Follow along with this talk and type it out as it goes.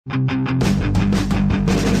Well,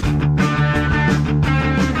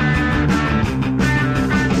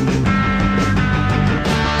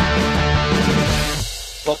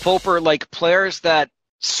 Popper, like players that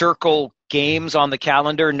circle games on the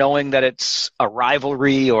calendar knowing that it's a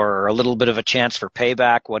rivalry or a little bit of a chance for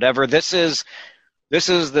payback, whatever. This is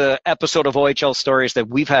the episode of OHL Stories that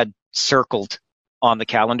we've had circled on the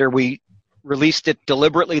calendar. We released it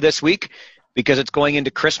deliberately this week because it's going into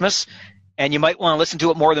Christmas, and you might want to listen to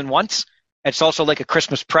it more than once. It's also like a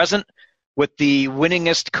Christmas present with the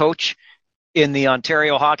winningest coach in the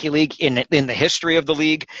Ontario Hockey League, in the history of the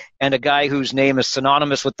league, and a guy whose name is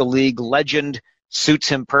synonymous with the league. Legend, suits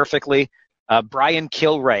him perfectly. Brian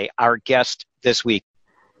Kilrea, our guest this week.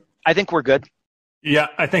 I think we're good. Yeah,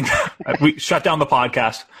 I think we shut down the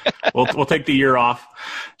podcast. We'll take the year off,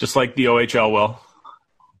 just like the OHL will.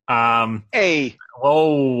 Hey.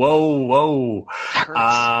 Whoa.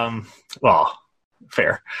 Well,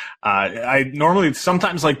 fair. I normally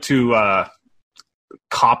sometimes like to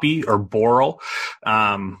copy or borrow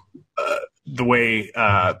the way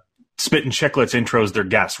Spit and Chicklets intros their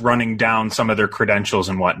guests, running down some of their credentials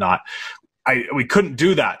and whatnot. We couldn't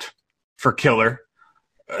do that for Killer.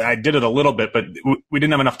 I did it a little bit, but we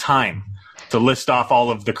didn't have enough time to list off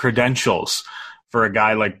all of the credentials for a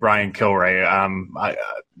guy like Brian Kilrea.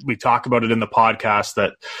 We talk about it in the podcast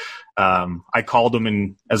that I called him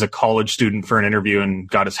in as a college student for an interview and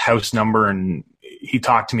got his house number, and he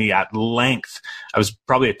talked to me at length. I was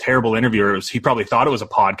probably a terrible interviewer. He probably thought it was a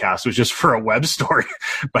podcast. It was just for a web story,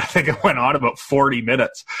 but I think it went on about 40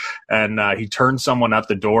 minutes, and he turned someone at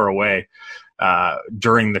the door away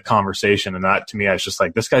during the conversation. And that, to me, I was just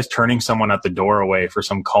like, this guy's turning someone at the door away for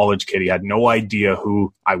some college kid. He had no idea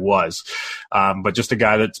who I was, but just a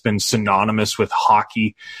guy that's been synonymous with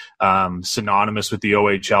hockey, synonymous with the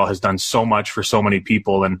OHL, has done so much for so many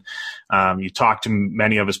people. And you talk to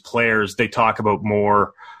many of his players, they talk about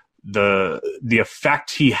more the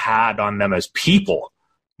effect he had on them as people,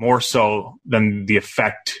 more so than the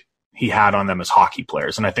effect he had on them as hockey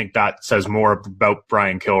players. And I think that says more about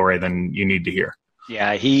Brian Kilrea than you need to hear.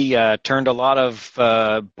 Yeah, he turned a lot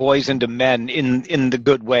of boys into men in the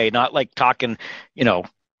good way, not like talking,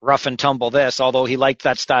 rough and tumble this, although he liked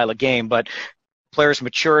that style of game, but players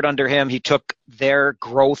matured under him. He took their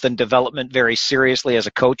growth and development very seriously as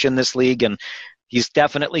a coach in this league, and he's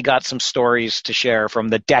definitely got some stories to share from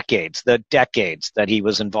the decades that he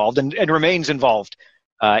was involved and remains involved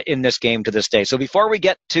in this game to this day. So before we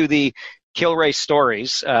get to the Kilrea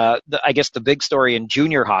stories, I guess the big story in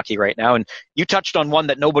junior hockey right now, and you touched on one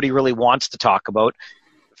that nobody really wants to talk about.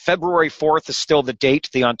 February 4th is still the date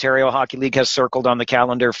the Ontario Hockey League has circled on the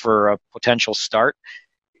calendar for a potential start.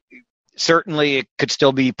 Certainly it could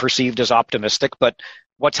still be perceived as optimistic, but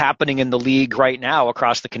what's happening in the league right now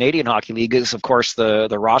across the Canadian Hockey League is, of course, the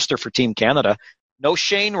roster for Team Canada. No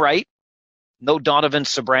Shane Wright, no Donovan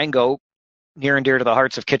Sabrango, near and dear to the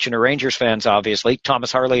hearts of Kitchener Rangers fans, obviously.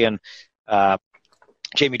 Thomas Harley and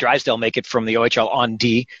Jamie Drysdale make it from the OHL on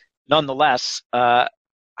D. Nonetheless, how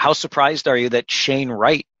surprised are you that Shane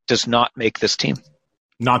Wright does not make this team?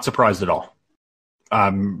 Not surprised at all.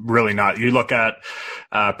 Really not. You look at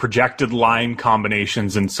projected line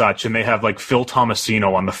combinations and such, and they have like Phil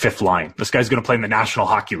Tomasino on the 5th line. This guy's going to play in the National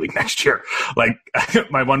Hockey League next year. Like,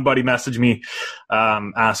 my one buddy messaged me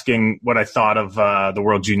asking what I thought of the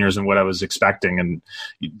World Juniors and what I was expecting. And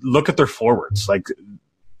look at their forwards. Like,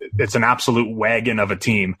 it's an absolute wagon of a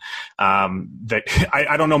team. That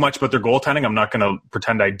I don't know much about their goaltending. I'm not going to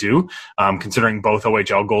pretend I do, considering both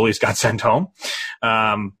OHL goalies got sent home.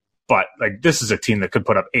 But like, this is a team that could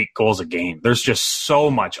put up 8 goals a game. There's just so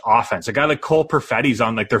much offense. A guy like Cole Perfetti's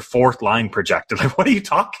on like their 4th line projected. Like, what are you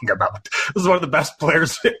talking about? This is one of the best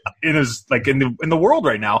players in the world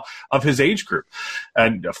right now of his age group,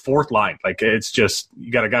 and a 4th line. Like, it's just, you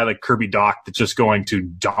got a guy like Kirby Dach that's just going to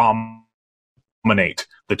dominate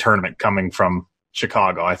the tournament coming from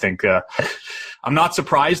Chicago. I think I'm not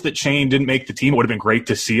surprised that Shane didn't make the team. It would have been great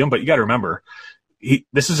to see him, but you got to remember,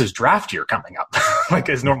 this is his draft year coming up, like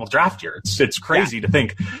his normal draft year. It's crazy to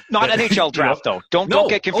think. Not NHL draft though. Don't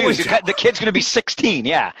get confused. The kid's going to be 16.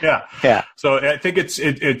 Yeah. So I think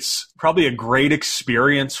it's probably a great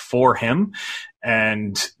experience for him,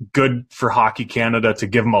 and good for Hockey Canada to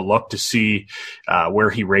give him a look to see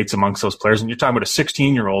where he rates amongst those players. And you're talking about a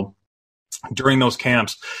 16-year-old during those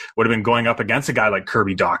camps would have been going up against a guy like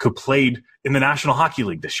Kirby Dach, who played in the National Hockey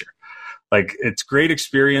League this year. Like, it's great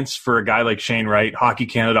experience for a guy like Shane Wright. Hockey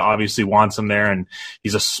Canada obviously wants him there, and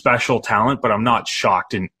he's a special talent, but I'm not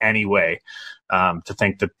shocked in any way to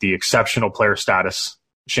think that the exceptional player status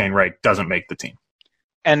Shane Wright doesn't make the team.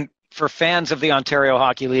 And for fans of the Ontario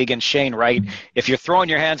Hockey League and Shane Wright, if you're throwing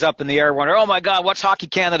your hands up in the air wondering, oh my God, what's Hockey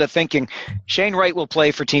Canada thinking? Shane Wright will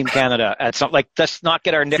play for Team Canada at some, like, let's not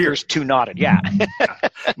get our knickers too knotted. Yeah.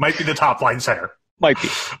 Might be the top line center. Might be.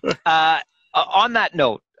 On that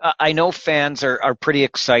note, I know fans are pretty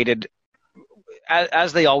excited,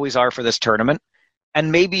 as they always are for this tournament,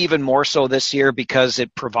 and maybe even more so this year because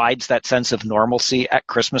it provides that sense of normalcy at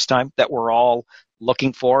Christmas time that we're all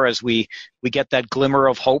looking for as we get that glimmer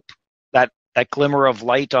of hope, that glimmer of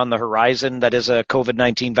light on the horizon that is a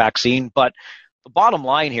COVID-19 vaccine. But the bottom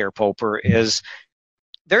line here, Poper, is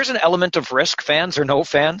there's an element of risk, fans or no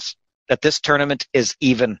fans, that this tournament is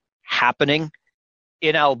even happening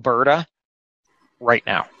in Alberta right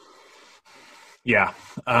now. Yeah.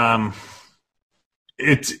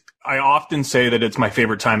 I often say that it's my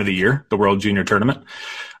favorite time of the year, the World Junior Tournament.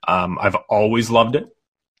 I've always loved it.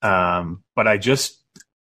 But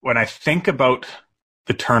when I think about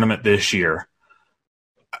the tournament this year,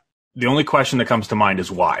 the only question that comes to mind is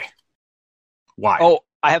why? Why? Oh,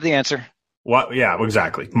 I have the answer. What? Yeah,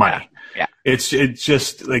 exactly. Money. Yeah. It's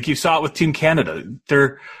just like you saw it with Team Canada.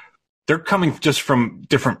 They're coming just from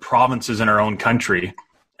different provinces in our own country,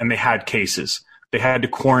 and they had cases. They had to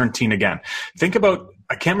quarantine again. Think about,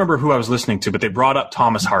 I can't remember who I was listening to, but they brought up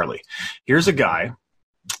Thomas Harley. Here's a guy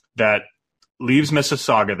that leaves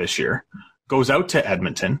Mississauga this year, goes out to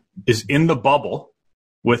Edmonton, is in the bubble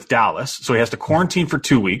with Dallas, so he has to quarantine for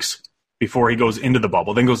 2 weeks before he goes into the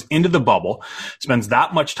bubble, then goes into the bubble, spends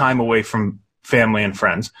that much time away from family and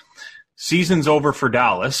friends. Season's over for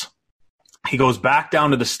Dallas. He goes back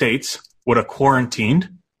down to the States, would have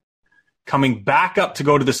quarantined, coming back up to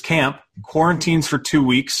go to this camp, quarantines for 2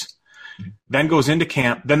 weeks, then goes into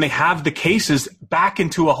camp. Then they have the cases back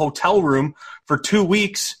into a hotel room for 2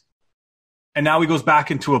 weeks, and now he goes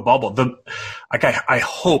back into a bubble. I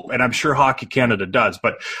hope, and I'm sure Hockey Canada does,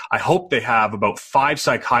 but I hope they have about 5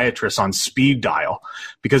 psychiatrists on speed dial,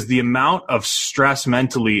 because the amount of stress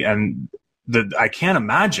mentally and I can't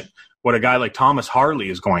imagine what a guy like Thomas Harley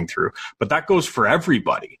is going through, but that goes for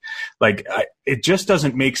everybody. It just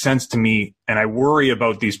doesn't make sense to me, and I worry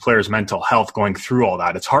about these players' mental health going through all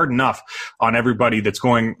that. It's hard enough on everybody that's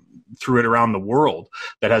going through it around the world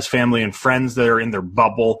that has family and friends that are in their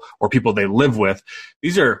bubble or people they live with.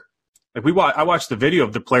 These are I watched the video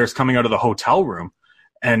of the players coming out of the hotel room,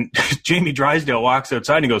 and Jamie Drysdale walks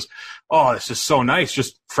outside and he goes, "Oh, this is so nice.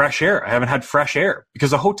 Just fresh air. I haven't had fresh air,"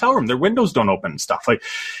 because the hotel room, their windows don't open and stuff.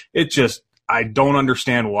 I don't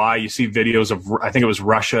understand why. You see videos of, I think it was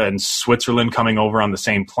Russia and Switzerland coming over on the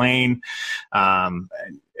same plane.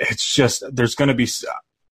 It's just, there's going to be,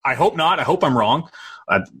 I hope not. I hope I'm wrong.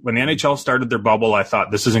 When the NHL started their bubble, I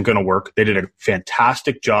thought this isn't going to work. They did a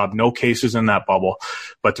fantastic job. No cases in that bubble.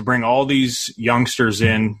 But to bring all these youngsters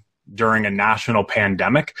in during a national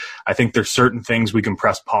pandemic, I think there's certain things we can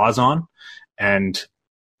press pause on. And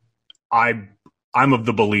I'm of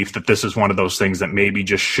the belief that this is one of those things that maybe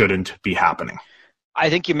just shouldn't be happening. I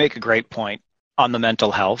think you make a great point on the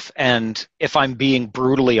mental health. And if I'm being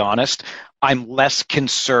brutally honest, I'm less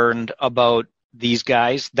concerned about these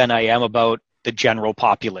guys than I am about the general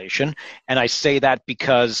population. And I say that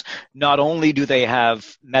because not only do they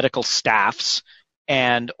have medical staffs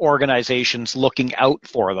and organizations looking out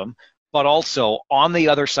for them, but also on the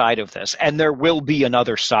other side of this, and there will be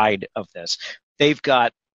another side of this, they've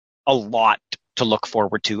got a lot to look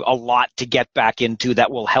forward to, a lot to get back into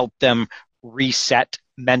that will help them reset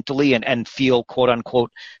mentally and feel quote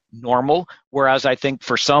unquote normal. Whereas I think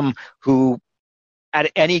for some who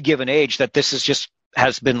at any given age that this is just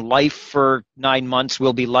has been life for 9 months,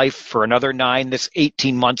 will be life for another 9, this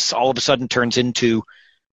 18 months all of a sudden turns into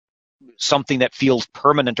something that feels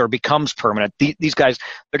permanent or becomes permanent. These guys,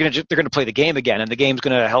 they're going to play the game again, and the game's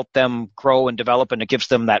going to help them grow and develop, and it gives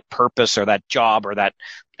them that purpose or that job or that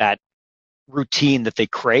routine that they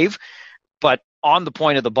crave. But on the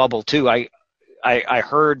point of the bubble too, I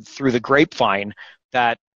heard through the grapevine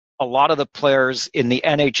that a lot of the players in the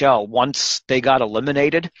NHL, once they got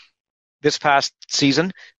eliminated this past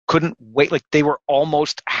season, couldn't wait. Like, they were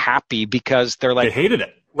almost happy because they're like, they hated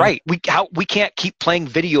it. Right. We can't keep playing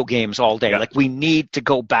video games all day. Yeah. Like, we need to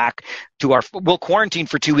go back to we'll quarantine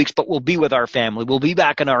for 2 weeks, but we'll be with our family. We'll be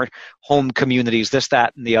back in our home communities, this,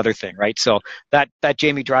 that, and the other thing. Right. So that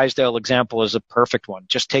Jamie Drysdale example is a perfect one.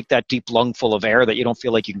 Just take that deep lungful of air that you don't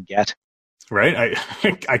feel like you can get. Right.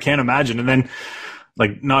 I can't imagine. And then,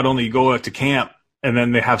 like, not only you go out to camp and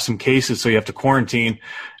then they have some cases, so you have to quarantine.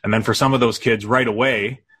 And then for some of those kids right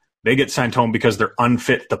away, they get sent home because they're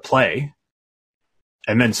unfit to play.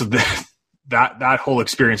 And then so that whole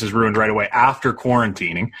experience is ruined right away after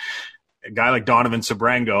quarantining. A guy like Donovan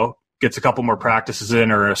Sabrango gets a couple more practices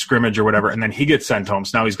in or a scrimmage or whatever, and then he gets sent home.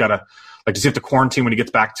 So now he's got to, does he have to quarantine when he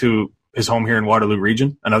gets back to his home here in Waterloo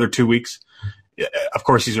region? Another 2 weeks? Of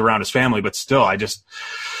course, he's around his family, but still,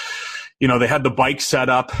 they had the bike set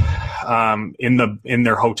up in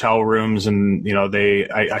their hotel rooms, and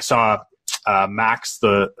I saw Max,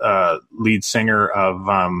 the lead singer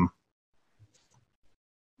of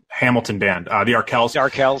Hamilton band, the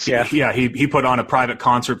Arkells. Yeah. He put on a private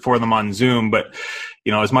concert for them on Zoom, but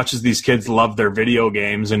as much as these kids love their video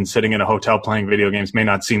games, and sitting in a hotel playing video games may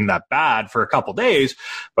not seem that bad for a couple days,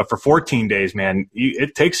 but for 14 days, man,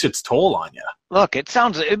 it takes its toll on you. Look,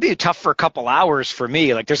 it'd be tough for a couple hours for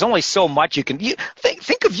me. Like, there's only so much you can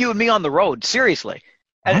think of you and me on the road. Seriously,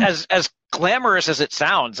 as glamorous as it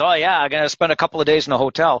sounds. Oh yeah, I'm gonna spend a couple of days in a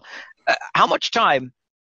hotel. How much time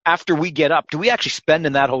after we get up do we actually spend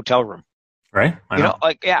in that hotel room? Right.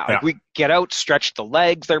 Like we get out, stretch the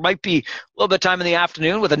legs. There might be a little bit of time in the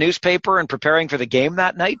afternoon with a newspaper and preparing for the game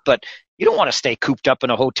that night, but you don't want to stay cooped up in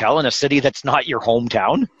a hotel in a city that's not your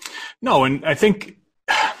hometown. No, and I think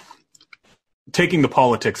taking the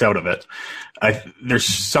politics out of it, there's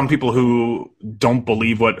some people who don't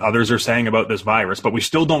believe what others are saying about this virus, but we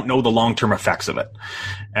still don't know the long-term effects of it.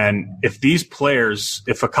 And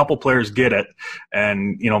if a couple players get it,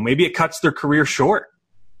 and maybe it cuts their career short,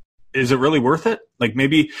 is it really worth it? Like,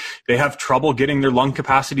 maybe they have trouble getting their lung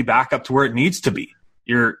capacity back up to where it needs to be.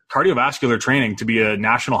 Your cardiovascular training to be a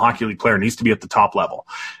National Hockey League player needs to be at the top level.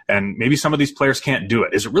 And maybe some of these players can't do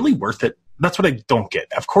it. Is it really worth it? That's what I don't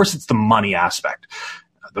get. Of course, it's the money aspect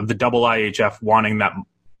of the double IHF wanting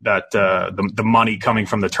the money coming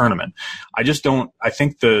from the tournament. I just don't. I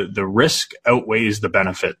think the risk outweighs the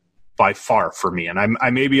benefit by far for me. And I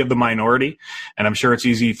may be of the minority, and I'm sure it's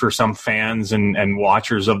easy for some fans and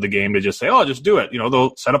watchers of the game to just say, oh, just do it.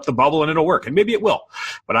 They'll set up the bubble and it'll work. And maybe it will.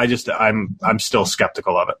 But I'm still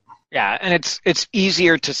skeptical of it. Yeah. And it's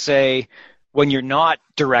easier to say when you're not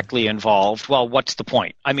directly involved, well, what's the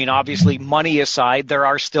point? I mean, obviously, money aside, there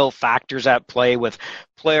are still factors at play with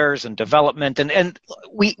players and development. And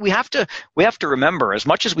we have to remember, as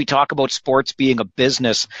much as we talk about sports being a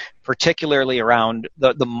business, particularly around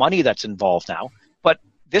the money that's involved now, but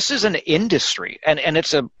this is an industry, and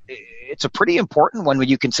it's a pretty important one when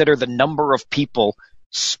you consider the number of people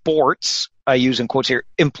sports, I use in quotes here,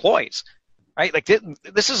 employs, right? Like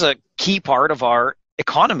this is a key part of our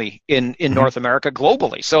economy in North America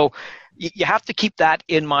globally. So you have to keep that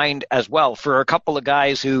in mind as well. For a couple of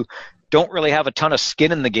guys who don't really have a ton of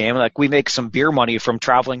skin in the game, like we make some beer money from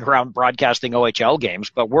traveling around broadcasting OHL games,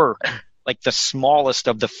 but we're like the smallest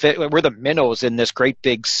of we're the minnows in this great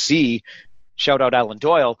big sea, shout out Alan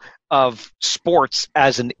Doyle, of sports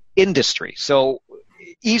as an industry. So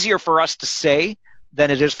easier for us to say than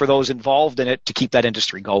it is for those involved in it to keep that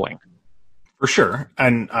industry going. For sure.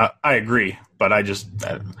 And I agree, but I just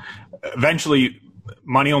eventually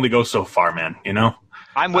money only goes so far, man.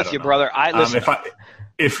 I'm with you, brother.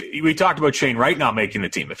 If we talked about Shane Wright not making the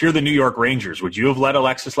team, if you're the New York Rangers, would you have let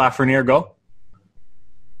Alexis Lafreniere go?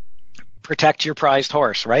 Protect your prized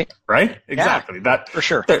horse, right? Right? Exactly. Yeah, that for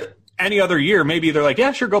sure. Any other year, maybe they're like,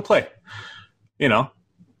 yeah, sure, go play.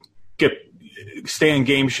 Stay in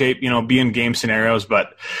game shape, be in game scenarios.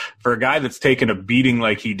 But for a guy that's taken a beating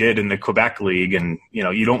like he did in the Quebec League, and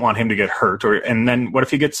you don't want him to get hurt, and then what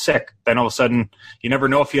if he gets sick? Then all of a sudden, you never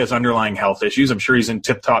know if he has underlying health issues. I'm sure he's in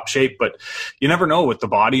tip-top shape, but you never know with the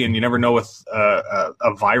body, and you never know with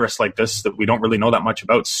a virus like this that we don't really know that much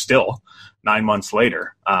about still 9 months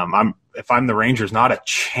later. If I'm the Rangers, not a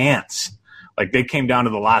chance. Like, they came down to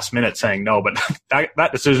the last minute saying no, but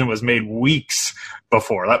that decision was made weeks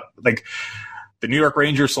before. The New York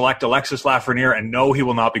Rangers select Alexis Lafreniere, and no, he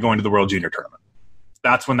will not be going to the World Junior Tournament.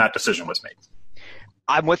 That's when that decision was made.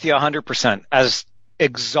 I'm with you 100%. As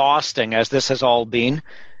exhausting as this has all been,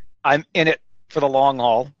 I'm in it for the long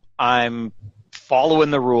haul. I'm following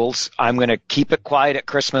the rules. I'm going to keep it quiet at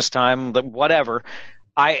Christmas time, whatever.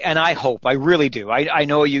 I hope, I really do. I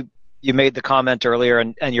know you made the comment earlier,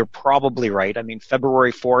 and you're probably right. I mean,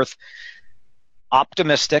 February 4th,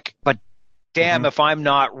 optimistic, but damn if I'm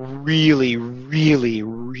not really, really,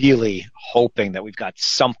 really hoping that we've got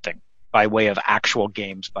something by way of actual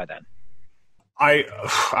games by then.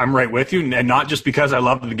 I'm right with you, and not just because I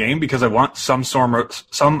love the game, because I want some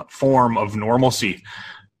form of normalcy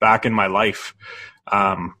back in my life.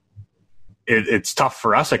 It's tough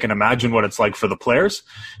for us. I can imagine what it's like for the players,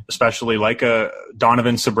 especially like a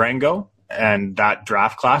Donovan Sabrango and that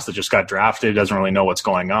draft class that just got drafted, doesn't really know what's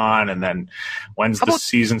going on. And then when's the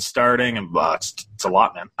season starting? And it's a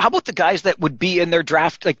lot, man. How about the guys that would be in their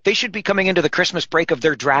draft? Like, they should be coming into the Christmas break of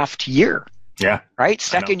their draft year. Yeah. Right?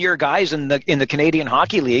 Second-year guys in the Canadian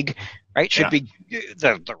Hockey League, right, should be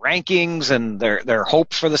the rankings and their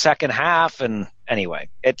hopes for the second half. And anyway,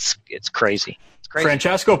 it's crazy. It's crazy.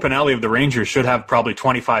 Francesco Pinelli of the Rangers should have probably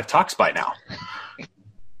 25 tucks by now.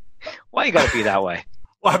 Why you got to be that way?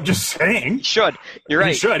 Well, I'm just saying. He should. You're right.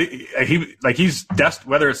 He should. He's destined,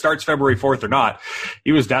 whether it starts February 4th or not,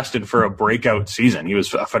 he was destined for a breakout season. He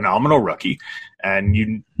was a phenomenal rookie.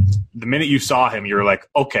 And the minute you saw him, you were like,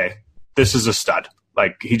 okay, this is a stud.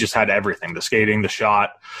 Like, he just had everything, the skating, the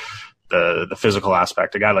shot, the physical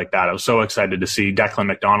aspect. A guy like that, I was so excited to see Declan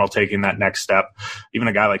McDonald taking that next step. Even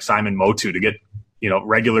a guy like Simon Motu to get,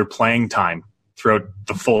 regular playing time throughout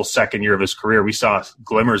the full second year of his career. We saw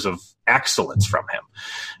glimmers of excellence from him.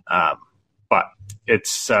 But it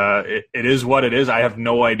is what it is. I have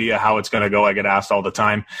no idea how it's going to go. I get asked all the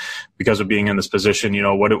time because of being in this position.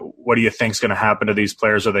 What do you think is going to happen to these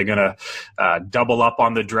players? Are they going to double up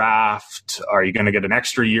on the draft? Are you going to get an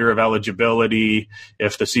extra year of eligibility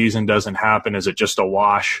if the season doesn't happen? Is it just a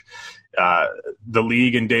wash? The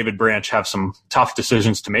league and David Branch have some tough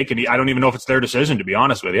decisions to make, and I don't even know if it's their decision, to be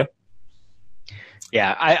honest with you.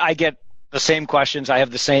 Yeah, I get the same questions. I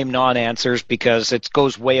have the same non-answers because it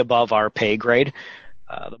goes way above our pay grade.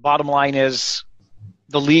 The bottom line is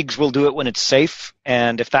the leagues will do it when it's safe,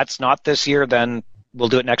 and if that's not this year, then we'll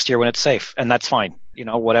do it next year when it's safe, and that's fine,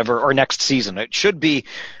 whatever, or next season. It should be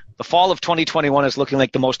the fall of 2021 is looking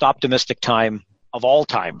like the most optimistic time of all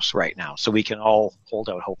times right now, so we can all hold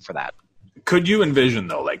out hope for that. Could you envision,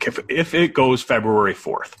 though, like if it goes February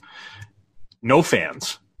 4th, no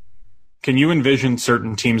fans, can you envision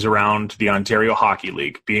certain teams around the Ontario Hockey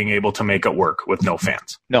League being able to make it work with no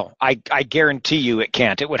fans? No, I guarantee you it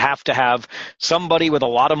can't. It would have to have somebody with a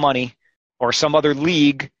lot of money or some other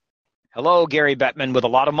league, hello, Gary Bettman, with a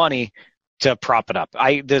lot of money to prop it up.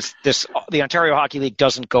 The Ontario Hockey League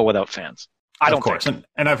doesn't go without fans. I don't think so.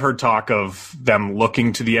 And I've heard talk of them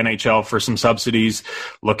looking to the NHL for some subsidies,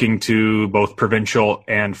 looking to both provincial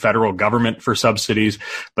and federal government for subsidies.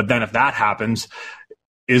 But then if that happens,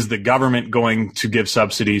 is the government going to give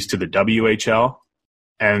subsidies to the WHL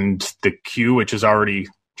and the Q, which is already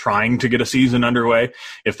trying to get a season underway?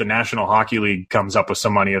 If the National Hockey League comes up with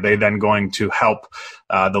some money, are they then going to help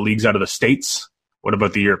the leagues out of the States? What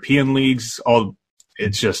about the European leagues?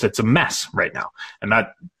 It's a mess right now. And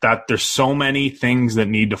that there's so many things that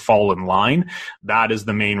need to fall in line. That is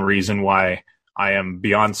the main reason why I am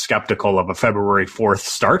beyond skeptical of a February 4th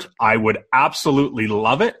start. I would absolutely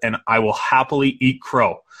love it, and I will happily eat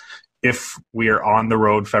crow if we are on the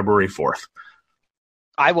road February 4th.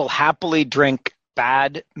 I will happily drink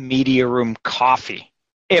bad media room coffee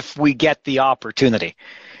if we get the opportunity.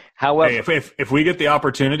 However, if we get the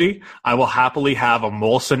opportunity, I will happily have a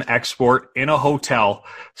Molson export in a hotel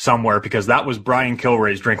somewhere, because that was Brian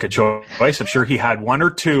Kilrea's drink of choice. I'm sure he had one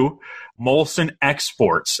or two Molson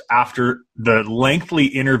exports after the lengthy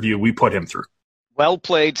interview we put him through. Well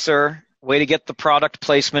played, sir. Way to get the product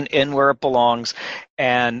placement in where it belongs.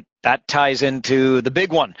 And that ties into the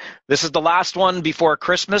big one. This is the last one before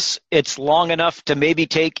Christmas. It's long enough to maybe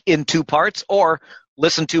take in two parts or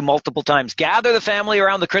listen to multiple times. Gather the family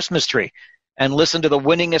around the Christmas tree and listen to the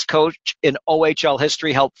winningest coach in OHL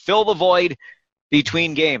history help fill the void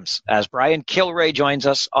between games as Brian Kilrea joins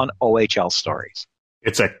us on OHL Stories.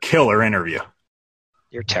 It's a killer interview.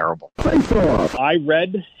 You're terrible. I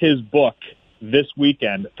read his book this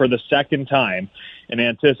weekend for the second time in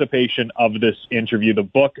anticipation of this interview. The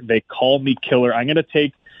book, They Call Me Killer. I'm going to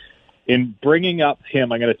take, in bringing up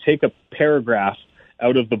him, I'm going to take a paragraph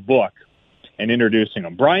out of the book and introducing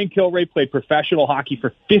him. Brian Kilrea played professional hockey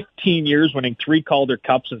for 15 years, winning 3 Calder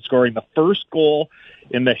Cups and scoring the first goal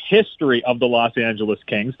in the history of the Los Angeles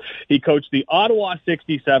Kings. He coached the Ottawa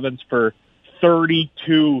 67s for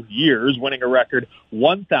 32 years, winning a record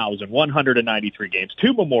 1,193 games,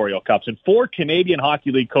 2 Memorial Cups, and 4 Canadian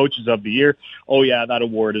Hockey League Coaches of the Year. Oh, yeah, that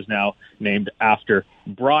award is now named after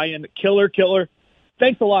Brian Killer.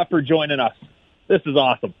 Thanks a lot for joining us. This is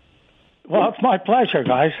awesome. Well, it's my pleasure,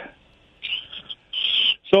 guys.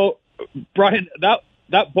 So, Brian,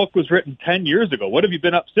 that book was written 10 years ago. What have you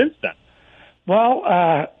been up since then?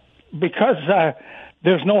 Well, because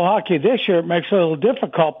there's no hockey this year, it makes it a little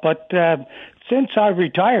difficult. But since I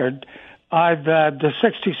retired, the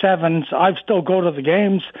 67s, I still go to the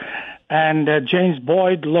games, and James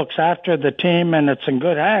Boyd looks after the team, and it's in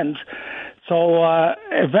good hands. So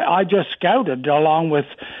I just scouted along with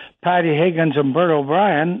Patty Higgins and Bert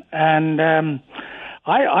O'Brien, and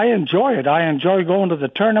I enjoy it. I enjoy going to the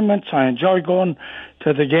tournaments. I enjoy going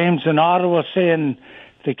to the games in Ottawa, seeing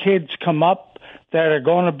the kids come up that are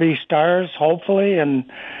going to be stars, hopefully.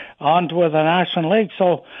 And onto the National League.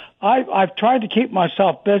 So I've tried to keep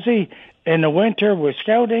myself busy in the winter with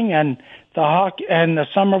scouting and the hockey and the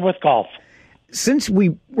summer with golf. Since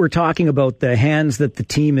we were talking about the hands that the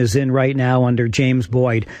team is in right now under James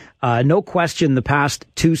Boyd, no question the past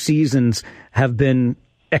 2 seasons have been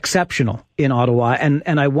exceptional in Ottawa.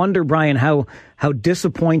 And I wonder, Brian, how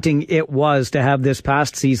disappointing it was to have this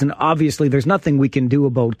past season. Obviously, there's nothing we can do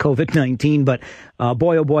about COVID-19, but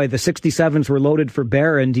boy, oh boy, the 67s were loaded for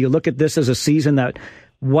bear. And do you look at this as a season that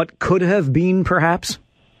what could have been, perhaps?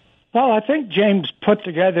 Well, I think James put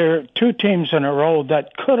together 2 teams in a row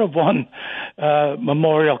that could have won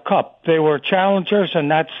Memorial Cup. They were challengers, and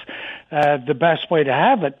that's the best way to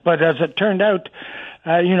have it. But as it turned out,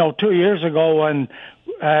 2 years ago when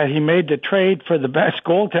he made the trade for the best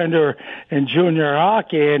goaltender in junior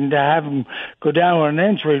hockey and to have him go down with an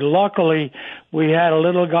injury, luckily we had a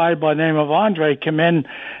little guy by the name of Andre come in,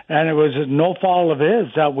 and it was no fault of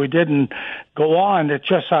his that we didn't go on. It's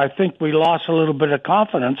just I think we lost a little bit of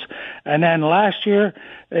confidence. And then last year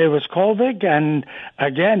it was COVID, and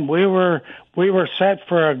again we were set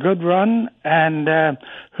for a good run, and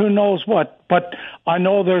who knows what. But I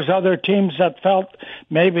know there's other teams that felt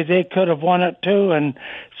maybe they could have won it too, and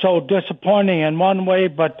so disappointing in one way,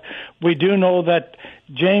 but we do know that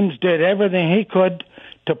James did everything he could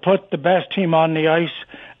to put the best team on the ice,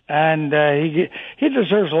 and he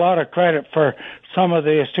deserves a lot of credit for some of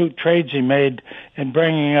the astute trades he made in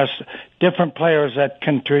bringing us different players that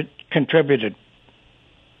contributed.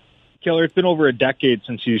 Kilrea, it's been over a decade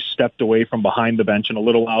since you stepped away from behind the bench and a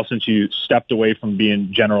little while since you stepped away from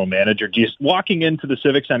being general manager. Walking into the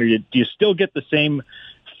Civic Center, do you still get the same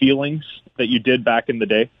feelings that you did back in the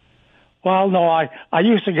day? Well, no, I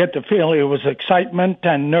used to get the feeling it was excitement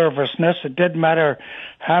and nervousness. It didn't matter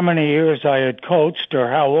how many years I had coached or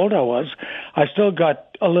how old I was. I still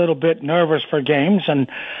got a little bit nervous for games, and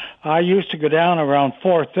I used to go down around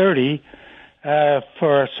 4:30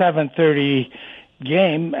 for a 7:30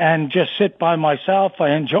 game and just sit by myself.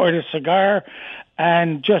 I enjoyed a cigar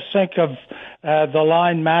and just think of the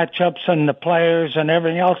line matchups and the players and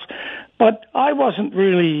everything else. But I wasn't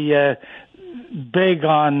really big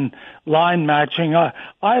on line matching.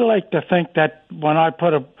 I like to think that when I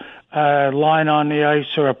put a line on the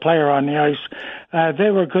ice or a player on the ice,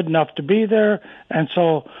 they were good enough to be there, and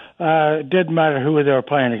so it didn't matter who they were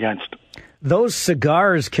playing against. Those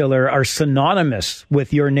cigars, Killer, are synonymous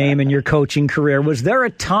with your name and your coaching career. Was there a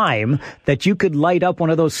time that you could light up one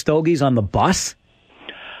of those stogies on the bus?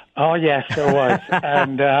 Oh, yes, there was.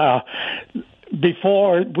 And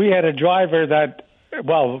before, we had a driver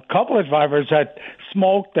a couple of drivers that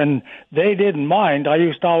smoked, and they didn't mind. I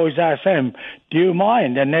used to always ask them, do you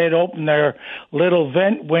mind? And they'd open their little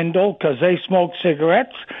vent window because they smoked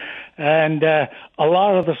cigarettes. And a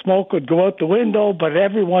lot of the smoke would go out the window, but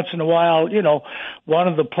every once in a while, one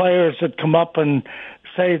of the players would come up and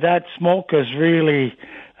say that smoke is really,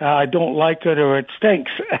 I don't like it or it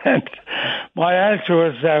stinks. And my answer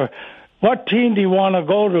was, what team do you want to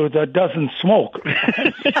go to that doesn't smoke?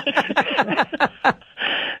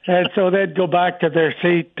 And so they'd go back to their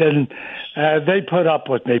seat, and they put up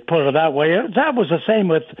with me, put it that way. That was the same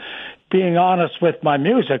with being honest with my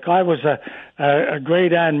music. I was a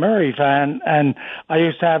great Anne Murray fan, and I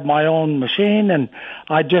used to have my own machine, and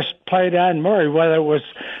I just played Anne Murray, whether it was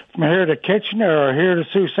from here to Kitchener or here to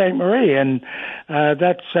Sault Ste. Marie. And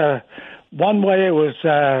that's one way it was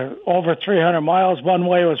over 300 miles, one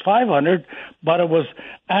way it was 500, but it was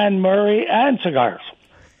Anne Murray and cigars.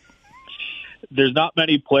 There's not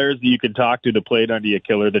many players that you can talk to that played under you,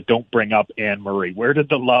 Kilrea, that don't bring up Anne Murray. Where did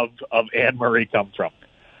the love of Anne Murray come from?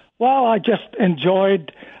 Well, I just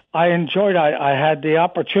enjoyed. I had the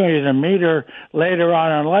opportunity to meet her later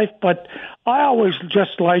on in life, but I always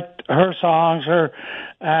just liked her songs,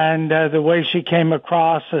 and the way she came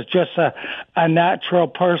across as just a natural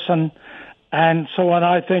person. And so when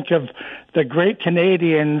I think of the great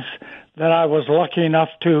Canadians that I was lucky enough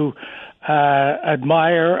to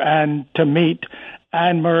admire and to meet,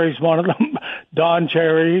 Anne Murray's one of them. Don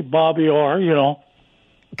Cherry, Bobby Orr,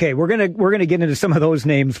 Okay, we're gonna get into some of those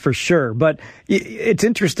names for sure, but it's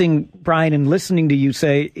interesting, Brian, in listening to you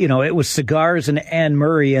say, it was cigars and Anne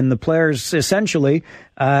Murray, and the players essentially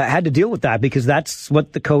had to deal with that because that's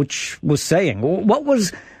what the coach was saying. What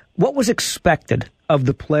was expected of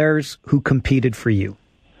the players who competed for you?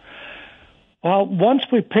 Well, once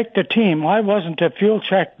we picked a team, I wasn't a fuel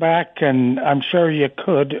check back, and I'm sure you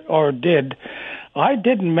could or did. I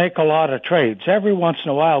didn't make a lot of trades. Every once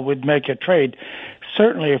in a while, we'd make a trade.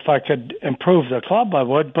 Certainly, if I could improve the club, I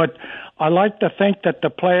would, but I like to think that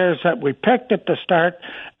the players that we picked at the start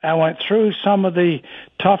and went through some of the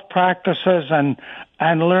tough practices and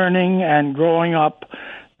learning and growing up,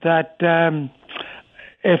 that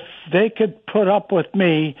if they could put up with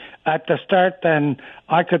me at the start, then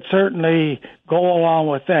I could certainly go along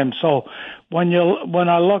with them. So when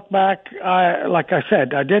I look back, like I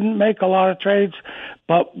said, I didn't make a lot of trades,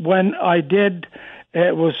 but when I did,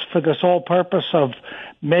 it was for the sole purpose of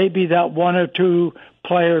maybe that one or two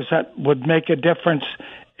players that would make a difference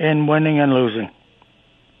in winning and losing.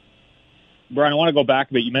 Brian, I want to go back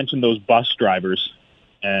a bit. You mentioned those bus drivers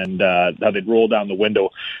and how they'd roll down the window.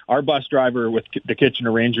 Our bus driver with the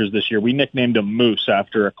Kitchener Rangers this year, we nicknamed him Moose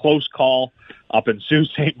after a close call up in Sault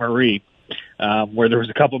Ste. Marie, where there was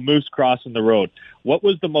a couple moose crossing the road. What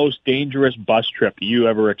was the most dangerous bus trip you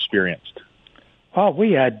ever experienced? Well,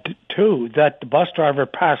 we had two that the bus driver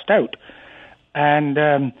passed out.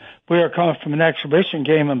 And we were coming from an exhibition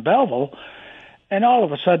game in Belleville, and all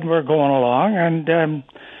of a sudden we're going along, and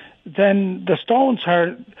then the stones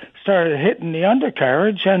started hitting the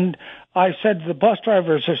undercarriage, and I said to the bus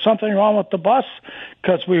driver, is there something wrong with the bus?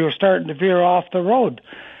 Because we were starting to veer off the road.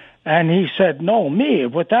 And he said, no, me.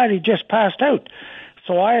 With that, he just passed out.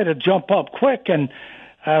 So I had to jump up quick, and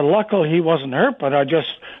luckily he wasn't hurt, but I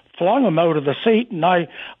just flung him out of the seat, and I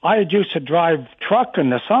used to drive truck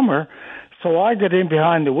in the summer. So I got in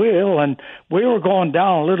behind the wheel, and we were going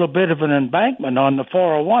down a little bit of an embankment on the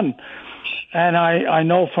 401. And I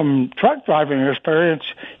know from truck driving experience,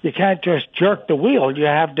 you can't just jerk the wheel. You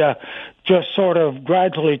have to just sort of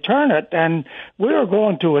gradually turn it. And we were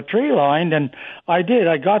going to a tree line, and I did.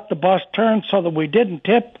 I got the bus turned so that we didn't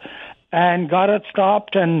tip and got it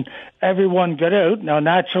stopped, and everyone got out. Now,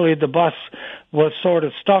 naturally, the bus was sort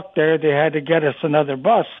of stuck there. They had to get us another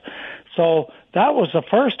bus. So that was the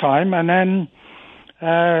first time, and then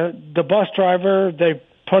the bus driver, they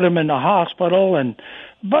put him in the hospital, and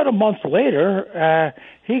about a month later,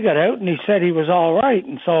 he got out, and he said he was all right.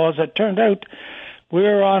 And so as it turned out, we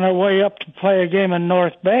were on our way up to play a game in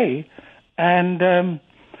North Bay, and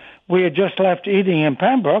we had just left eating in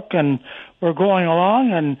Pembroke, and we're going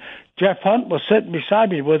along, and Jeff Hunt was sitting beside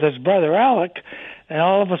me with his brother Alec, and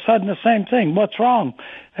all of a sudden the same thing. What's wrong?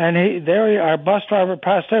 And our bus driver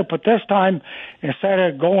passed out, but this time, instead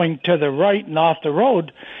of going to the right and off the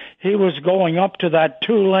road, he was going up to that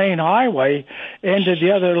 2-lane highway into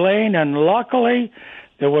the other lane, and luckily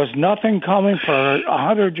there was nothing coming for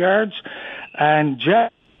 100 yards, and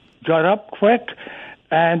Jeff got up quick,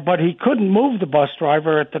 but he couldn't move the bus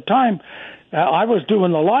driver at the time. I was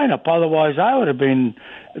doing the lineup, otherwise I would have been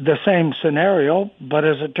the same scenario, but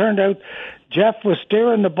as it turned out, Jeff was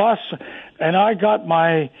steering the bus, and I got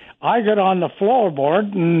on the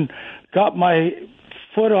floorboard and got my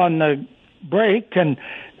foot on the brake, and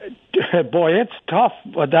boy, it's tough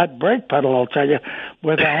with that brake pedal, I'll tell you,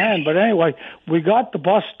 with a hand. But anyway, we got the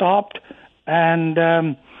bus stopped, and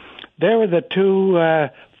they were the two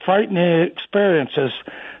frightening experiences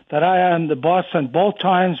that I had on the bus, and both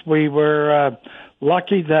times we were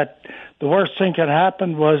lucky that the worst thing that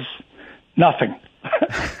happened was nothing.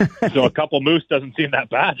 So a couple moose doesn't seem that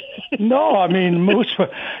bad. No, I mean, moose,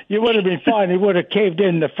 you would have been fine. He would have caved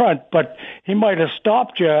in the front, but he might have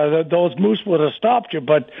stopped you. Those moose would have stopped you,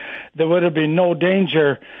 but there would have been no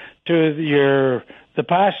danger to the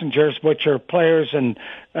passengers, which are players and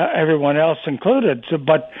everyone else included. So,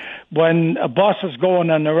 but when a bus is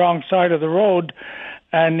going on the wrong side of the road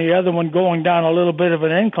and the other one going down a little bit of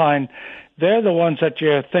an incline, they're the ones that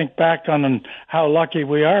you think back on and how lucky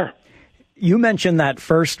we are. You mentioned that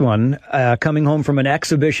first one, coming home from an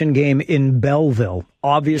exhibition game in Belleville.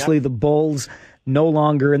 Obviously, The Bulls no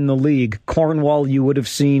longer in the league. Cornwall, you would have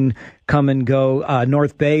seen come and go.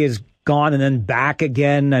 North Bay is gone and then back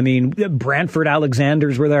again. I mean, Brantford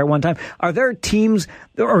Alexanders were there at one time. Are there teams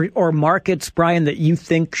or markets, Brian, that you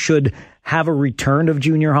think should have a return of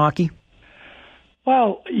junior hockey?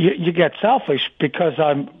 Well, you get selfish because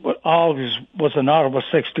I always was an Ottawa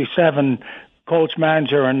 67 coach,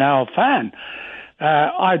 manager, and now a fan.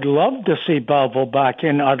 I'd love to see Belleville back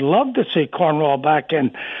in. I'd love to see Cornwall back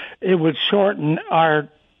in. It would shorten our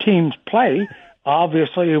team's play.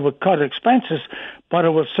 Obviously, it would cut expenses, but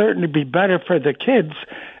it would certainly be better for the kids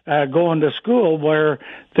going to school where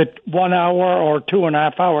the 1 hour or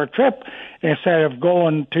 2.5 hour trip instead of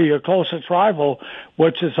going to your closest rival,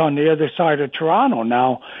 which is on the other side of Toronto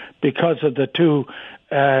now because of the two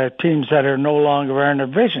teams that are no longer in our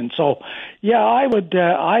division. So, yeah, I would.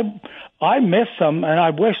 I miss them, and I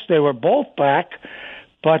wish they were both back.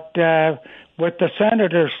 But with the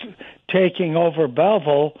Senators taking over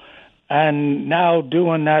Belleville and now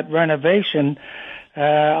doing that renovation,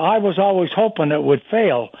 I was always hoping it would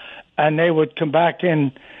fail. and they would come back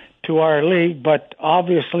in to our league, but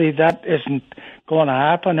obviously that isn't going to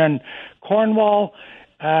happen. And Cornwall,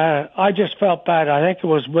 I just felt bad. I think it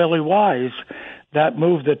was Willie Wise that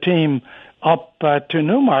moved the team up to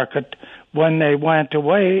Newmarket when they went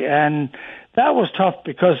away, and that was tough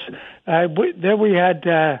because there we had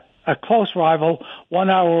a close rival, 1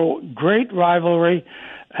 hour great rivalry,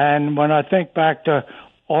 and when I think back to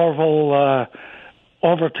Orville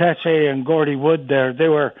Tessier and Gordy Wood there, they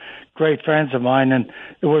were great friends of mine, and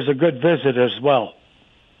it was a good visit as well.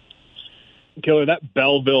 Killer, that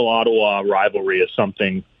Belleville-Ottawa rivalry is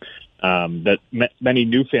something that many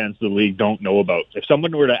new fans of the league don't know about. If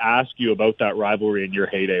someone were to ask you about that rivalry in your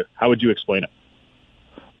heyday, how would you explain it?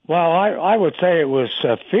 Well, I would say it was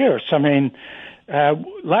fierce. I mean,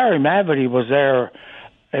 Larry Mavety was there,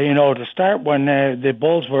 to start when the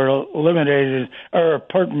Bulls were eliminated or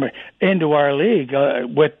put into our league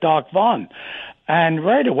with Doc Vaughn. And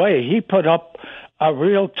right away, he put up a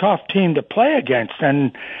real tough team to play against.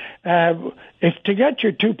 And if to get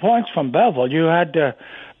your 2 points from Belleville, you had to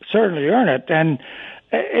certainly earn it. And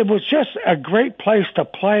it was just a great place to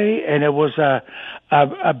play, and it was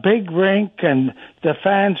a big rink, and the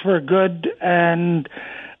fans were good. And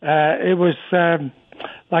it was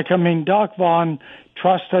Doc Vaughn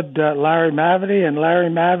trusted Larry Mavety, and Larry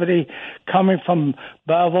Mavety, coming from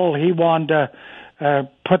Belleville, he wanted to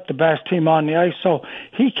put the best team on the ice. So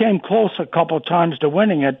he came close a couple of times to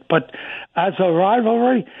winning it. But as a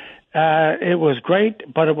rivalry, it was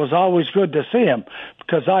great, but it was always good to see him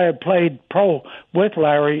because I had played pro with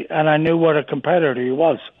Larry, and I knew what a competitor he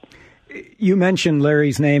was. You mentioned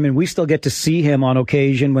Larry's name, and we still get to see him on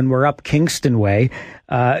occasion when we're up Kingston way.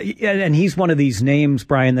 And he's one of these names,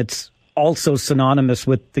 Brian, that's also synonymous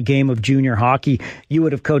with the game of junior hockey. You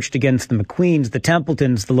would have coached against the McQueens, the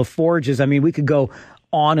Templetons, the LaForges. I mean, we could go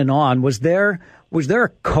on and on. Was there a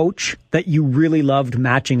coach that you really loved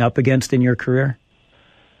matching up against in your career?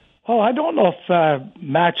 Oh, I don't know if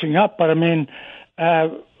matching up, but I mean,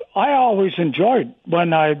 I always enjoyed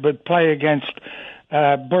when I would play against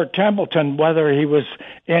Bert Templeton, whether he was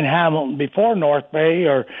in Hamilton before North Bay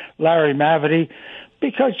or Larry Mavety,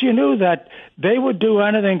 because you knew that they would do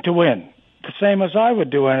anything to win, the same as I would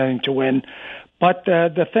do anything to win. But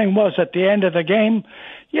the thing was, at the end of the game,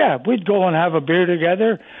 we'd go and have a beer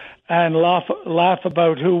together and laugh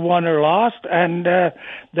about who won or lost, and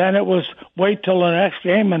then it was wait till the next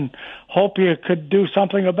game and hope you could do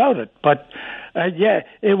something about it. But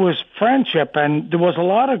it was friendship, and there was a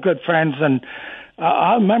lot of good friends, and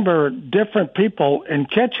I remember different people in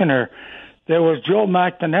Kitchener. There was Joe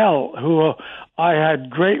McDonnell, who I had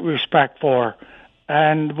great respect for,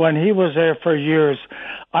 and when he was there for years,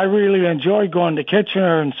 I really enjoyed going to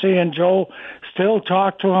Kitchener and seeing Joe, still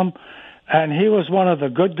talk to him, and he was one of the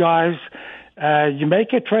good guys. You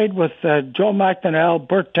make a trade with Joe McDonnell,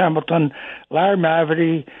 Bert Templeton, Larry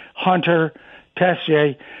Mavety, Hunter,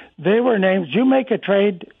 Tessier. They were names. You make a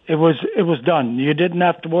trade, it was done. You didn't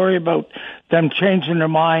have to worry about them changing their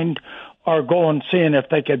mind or going seeing if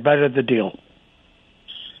they could better the deal.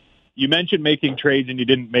 You mentioned making trades, and you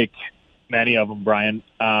didn't make many of them, Brian.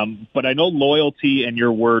 But I know loyalty and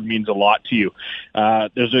your word means a lot to you.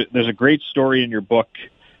 There's a great story in your book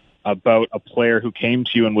about a player who came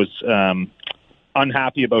to you and was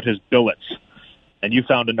unhappy about his billets, and you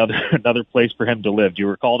found another place for him to live. Do you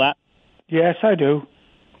recall that? Yes, I do.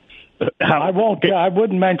 I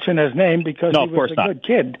wouldn't mention his name because he was a good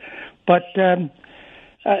kid, but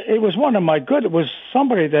it was it was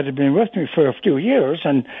somebody that had been with me for a few years,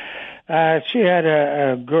 and she had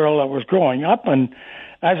a girl that was growing up, and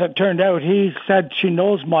as it turned out, he said, she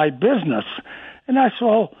knows my business. And I said,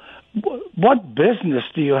 well, what business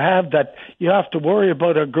do you have that you have to worry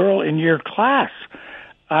about a girl in your class?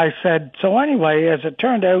 I said, so anyway, as it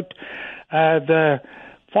turned out, the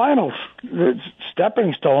final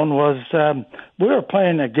stepping stone was we were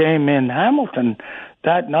playing a game in Hamilton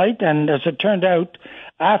that night, and as it turned out,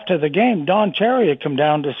 after the game, Don Cherry had come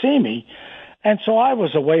down to see me, and so I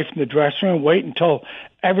was away from the dressing room, waiting until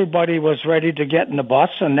everybody was ready to get in the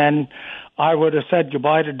bus, and then I would have said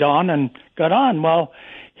goodbye to Don and got on. Well,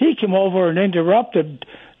 he came over and interrupted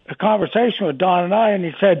a conversation with Don and I, and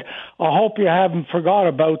he said, I hope you haven't forgot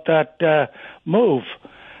about that move.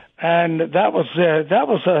 And that was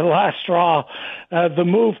the last straw. The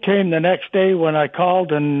move came the next day when I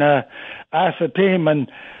called and asked the team.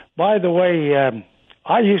 And by the way,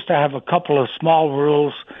 I used to have a couple of small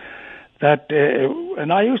rules that,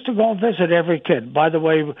 and I used to go and visit every kid. By the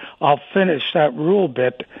way, I'll finish that rule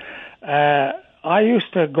bit. I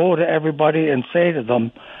used to go to everybody and say to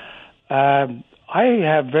them, I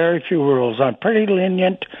have very few rules. I'm pretty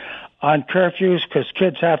lenient. on curfews because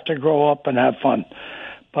kids have to grow up and have fun.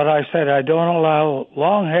 But I said I don't allow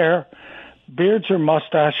long hair, beards or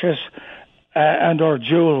mustaches, and or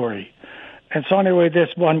jewelry. And so anyway, this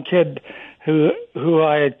one kid who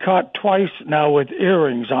I had caught twice now with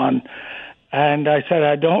earrings on, and I said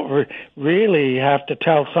I don't really have to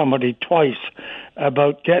tell somebody twice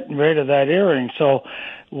about getting rid of that earring. So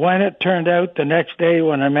when it turned out the next day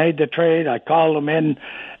when I made the trade, I called him in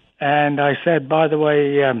and I said, by the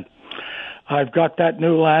way, I've got that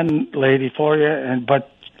new landlady for you,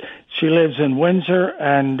 but she lives in Windsor,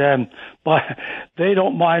 and but they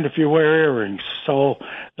don't mind if you wear earrings. So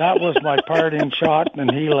that was my parting shot, and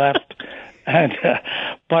he left. And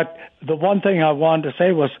but the one thing I wanted to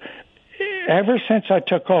say was, ever since I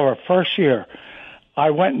took over first year,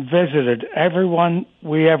 I went and visited everyone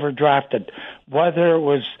we ever drafted, whether it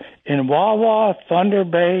was in Wawa, Thunder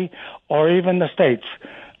Bay, or even the States.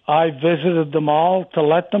 I visited them all to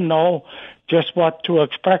let them know just what to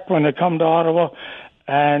expect when they come to Ottawa.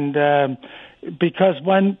 And because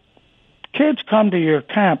when kids come to your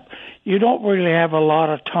camp, you don't really have a lot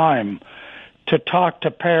of time to talk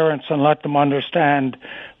to parents and let them understand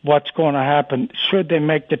what's going to happen, should they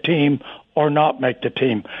make the team or not make the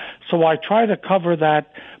team. So I try to cover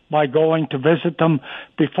that by going to visit them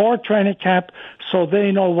before training camp so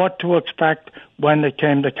they know what to expect when they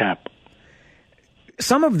came to camp.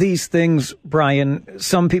 Some of these things, Brian,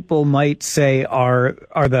 some people might say are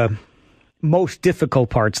the most difficult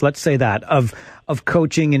parts, let's say that, of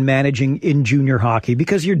coaching and managing in junior hockey,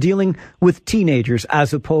 because you're dealing with teenagers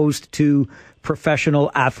as opposed to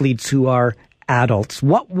professional athletes who are adults.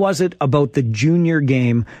 What was it about the junior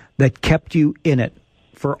game that kept you in it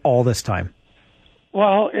for all this time?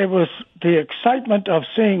 Well, it was the excitement of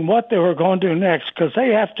seeing what they were going to do next, because they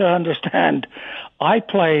have to understand I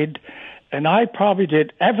played and I probably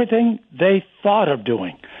did everything they thought of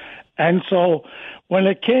doing. And so when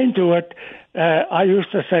it came to it, I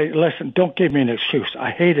used to say, listen, don't give me an excuse.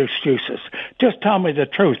 I hate excuses. Just tell me the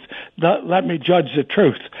truth. Let me judge the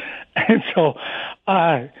truth. And so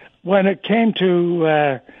when it came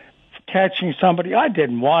to catching somebody, I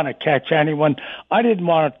didn't want to catch anyone. I didn't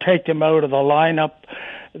want to take them out of the lineup.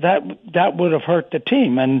 That would have hurt the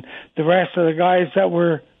team and the rest of the guys that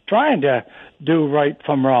were trying to do right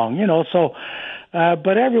from wrong, So,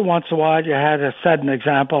 but every once in a while you had to set an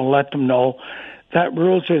example and let them know that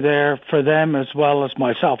rules are there for them as well as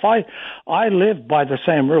myself. I lived by the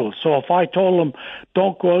same rules. So if I told them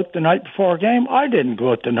don't go out the night before a game, I didn't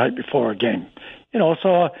go out the night before a game.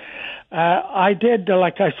 So I did,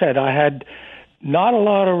 like I said, I had not a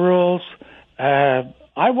lot of rules.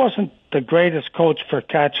 I wasn't the greatest coach for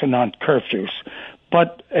catching on curfews.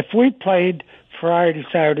 But if we played Friday,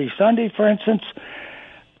 Saturday, Sunday, for instance,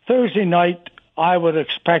 Thursday night, I would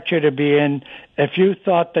expect you to be in if you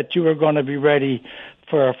thought that you were going to be ready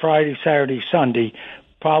for a Friday, Saturday, Sunday,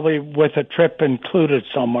 probably with a trip included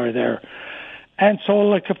somewhere there. And so,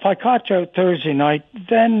 like, if I caught you out Thursday night,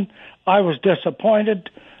 then I was disappointed,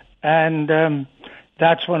 and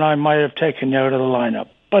that's when I might have taken you out of the lineup.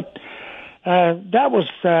 But that was,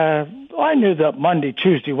 I knew that Monday,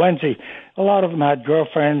 Tuesday, Wednesday, a lot of them had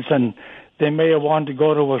girlfriends, and they may have wanted to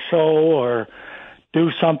go to a show or do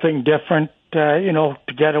something different, to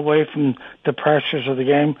get away from the pressures of the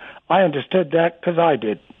game. I understood that because I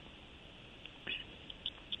did.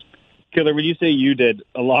 Kilrea, when you say you did,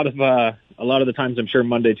 a lot of the times, I'm sure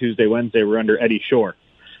Monday, Tuesday, Wednesday were under Eddie Shore.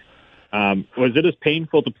 Was it as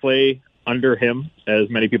painful to play under him as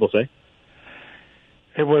many people say?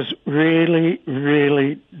 It was really,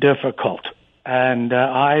 really difficult. And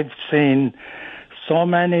I've seen so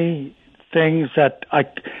many things that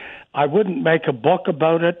I wouldn't make a book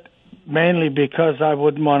about it, mainly because I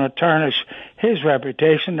wouldn't want to tarnish his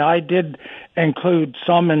reputation. I did include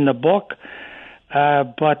some in the book,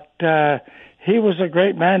 but he was a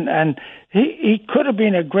great man, and he could have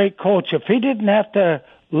been a great coach if he didn't have to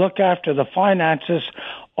look after the finances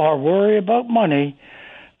or worry about money.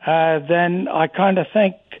 Then I kind of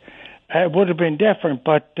think it would have been different,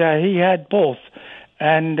 but he had both,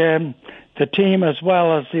 and the team as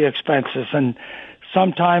well as the expenses, and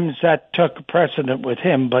sometimes that took precedent with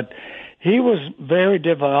him, but he was very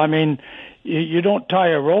difficult. I mean, you don't tie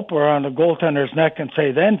a rope around a goaltender's neck and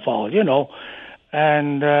say, then fall,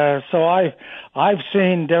 And so I've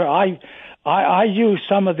seen there. I use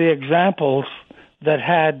some of the examples that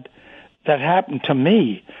happened to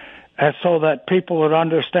me, so that people would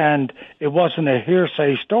understand it wasn't a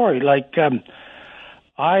hearsay story. Like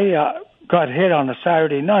I got hit on a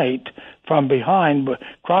Saturday night from behind,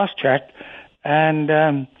 cross-check,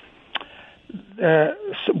 and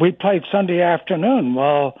we played Sunday afternoon.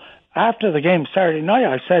 Well, after the game Saturday night,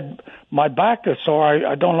 I said, my back is sore.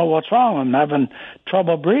 I don't know what's wrong. I'm having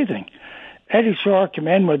trouble breathing. Eddie Shore came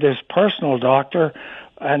in with his personal doctor,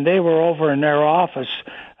 and they were over in their office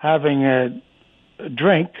having a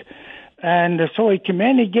drink. And so he came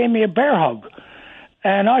in, he gave me a bear hug.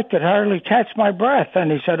 And I could hardly catch my breath.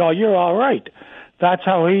 And he said, oh, you're all right. That's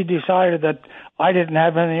how he decided that I didn't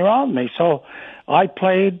have anything wrong with me. So I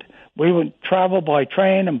played. We would travel by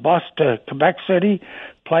train and bus to Quebec City,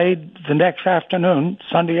 played the next afternoon,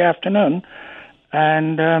 Sunday afternoon.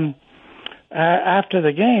 And after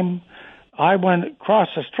the game, I went across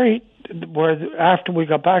the street where after we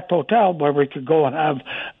got back to the hotel where we could go and have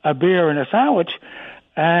a beer and a sandwich.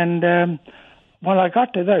 And when I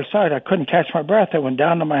got to the other side, I couldn't catch my breath. I went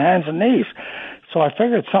down to my hands and knees. So I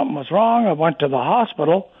figured something was wrong. I went to the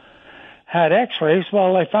hospital, had x-rays.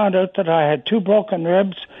 Well, they found out that I had 2 broken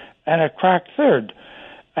ribs and a cracked third.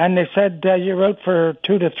 And they said, you're out for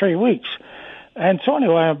 2 to 3 weeks. And so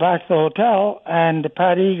anyway, I went back to the hotel, and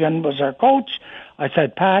Pat Egan was our coach. I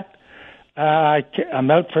said, Pat,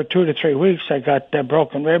 I'm out for 2 to 3 weeks. I got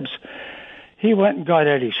broken ribs. He went and got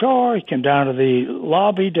Eddie Shore. He came down to the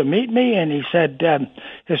lobby to meet me, and he said,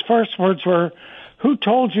 his first words were, who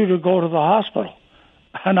told you to go to the hospital?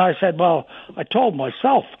 And I said, well, I told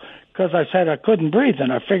myself, because I said I couldn't breathe,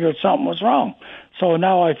 and I figured something was wrong. So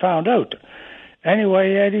now I found out.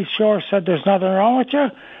 Anyway, Eddie Shore said, there's nothing wrong with you,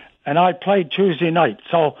 and I played Tuesday night.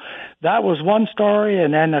 So that was one story,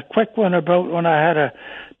 and then a quick one about when I had a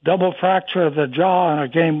double fracture of the jaw in a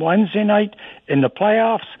game Wednesday night in the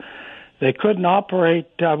playoffs. They couldn't operate.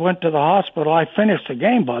 I went to the hospital. I finished the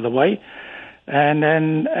game, by the way, and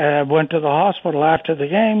then went to the hospital after the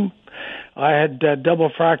game. I had a double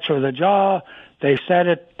fracture of the jaw. They said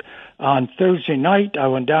it on Thursday night. I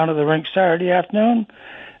went down to the rink Saturday afternoon.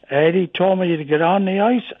 Eddie told me to get on the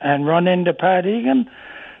ice and run into Pat Egan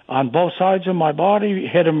on both sides of my body,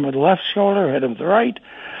 hit him with the left shoulder, hit him with the right.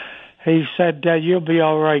 He said, you'll be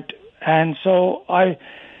all right. And so I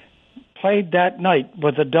played that night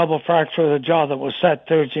with a double fracture of the jaw that was set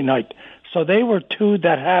Thursday night. So they were 2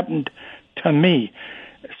 that happened to me.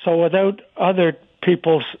 So without other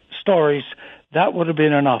people's stories, that would have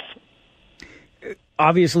been enough.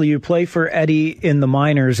 Obviously, you play for Eddie in the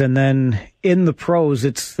minors, and then in the pros,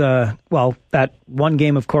 it's, that one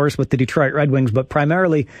game, of course, with the Detroit Red Wings, but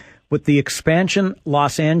primarily with the expansion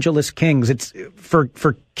Los Angeles Kings. It's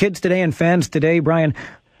for kids today and fans today, Brian,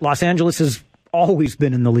 Los Angeles has always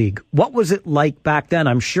been in the league. What was it like back then?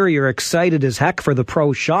 I'm sure you're excited as heck for the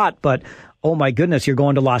pro shot, but oh my goodness, you're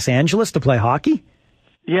going to Los Angeles to play hockey?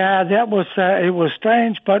 Yeah, that was it was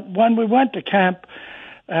strange. But when we went to camp,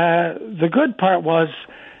 the good part was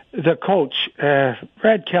the coach,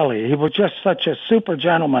 Red Kelly. He was just such a super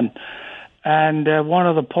gentleman and one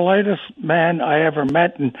of the politest men I ever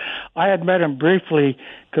met. And I had met him briefly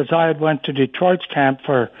because I had went to Detroit's camp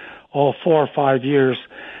for 4 or 5 years.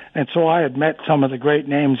 And so I had met some of the great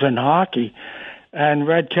names in hockey, and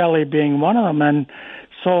Red Kelly being one of them. And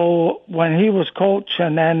so when he was coach,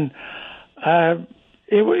 and then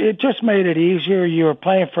it just made it easier. You were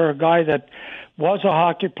playing for a guy that was a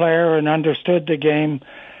hockey player and understood the game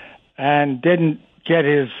and didn't get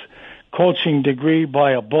his coaching degree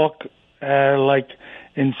by a book like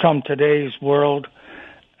in some today's world.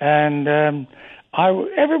 And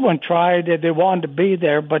everyone tried. They wanted to be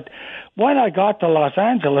there, but when I got to Los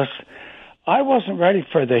Angeles, I wasn't ready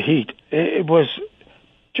for the heat. It was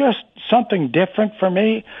just something different for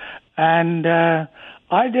me, and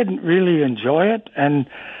I didn't really enjoy it. And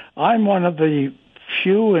I'm one of the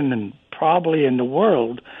few, and probably in the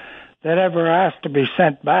world, that ever asked to be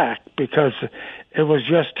sent back because it was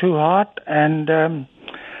just too hot, and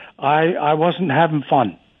I wasn't having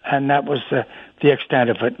fun, and that was the extent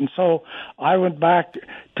of it. And so I went back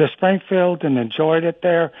to Springfield and enjoyed it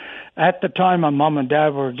there. At the time, my mom and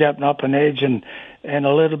dad were getting up in age and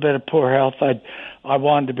a little bit of poor health. I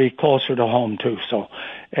wanted to be closer to home, too. So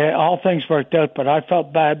all things worked out, but I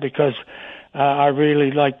felt bad because I really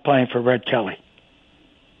liked playing for Red Kelly.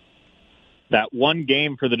 That one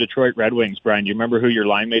game for the Detroit Red Wings, Brian, do you remember who your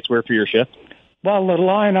line mates were for your shift? Well, the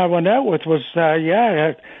line I went out with was,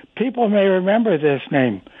 people may remember this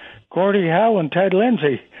name, Gordie Howe and Ted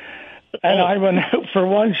Lindsay. And I went out for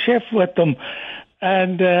one shift with them.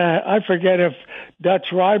 And I forget if Dutch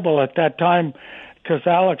Reibel at that time, because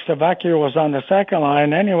Alex Savecchia was on the second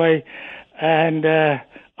line anyway. And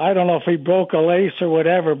I don't know if he broke a lace or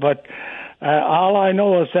whatever, but all I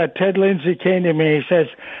know is that Ted Lindsay came to me. He says,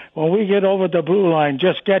 when we get over the blue line,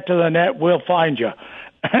 just get to the net, we'll find you.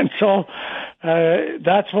 And so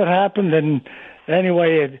that's what happened. And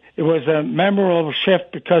anyway, it was a memorable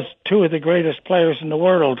shift because two of the greatest players in the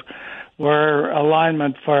world were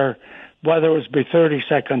alignment for whether it was be 30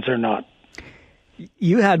 seconds or not.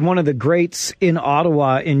 You had one of the greats in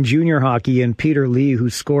Ottawa in junior hockey in Peter Lee,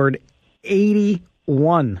 who scored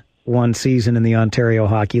 81 one season in the Ontario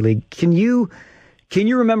Hockey League. Can you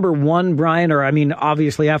remember one, Brian? Or, I mean,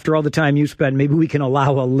 obviously, after all the time you spent, maybe we can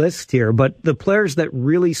allow a list here, but the players that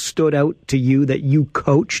really stood out to you that you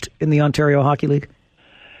coached in the Ontario Hockey League?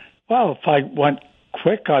 Well, if I went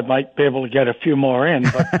quick, I might be able to get a few more in,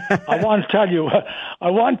 but I want to tell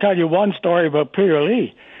you one story about Peter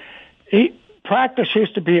Lee. Practice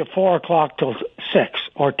used to be at 4 o'clock till 6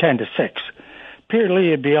 or 10 to 6. Peter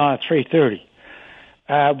Lee would be on at 3:30.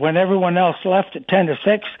 When everyone else left at 10 to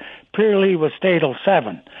 6, Peter Lee would stay till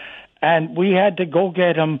 7. And we had to go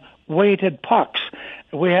get him weighted pucks.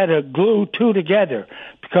 We had to glue two together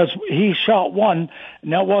because he shot one,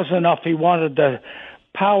 and that wasn't enough. He wanted the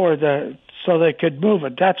power so they could move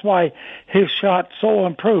it. That's why his shot so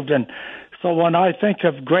improved. And so when I think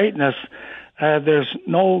of greatness, there's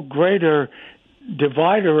no greater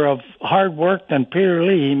divider of hard work than Peter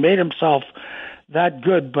Lee. He made himself that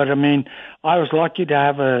good. But, I mean, I was lucky to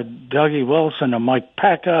have a Dougie Wilson, a Mike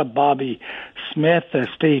Pekka, Bobby Smith,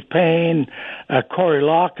 Steve Payne, Corey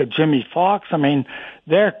Locke, Jimmy Fox. I mean,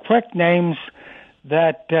 they're quick names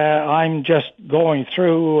that I'm just going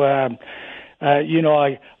through.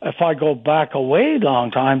 If I go back a way long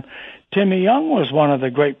time, Timmy Young was one of the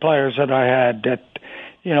great players that I had that,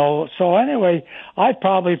 so anyway, I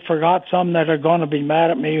probably forgot some that are going to be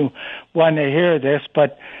mad at me when they hear this,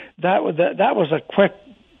 but that was a quick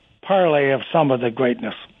parlay of some of the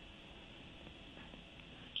greatness.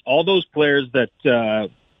 All those players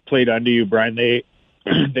that played under you, Brian, they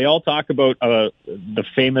all talk about the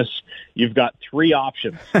famous, you've got three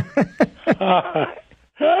options.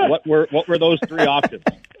 What were those three options?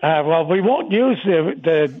 Well, we won't use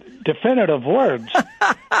the definitive words,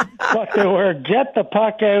 but they were get the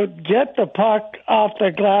puck out, get the puck off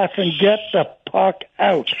the glass, and get the puck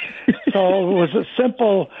out. So it was a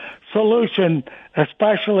simple solution,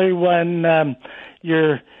 especially when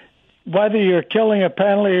whether you're killing a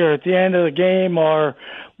penalty or at the end of the game or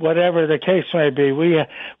whatever the case may be. We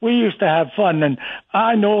used to have fun, and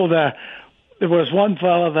I know that there was one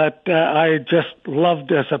fellow that I just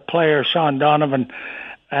loved as a player, Sean Donovan.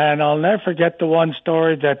 And I'll never forget the one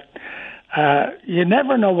story that you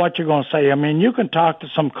never know what you're going to say. I mean, you can talk to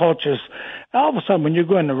some coaches. All of a sudden, when you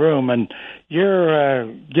go in the room and you're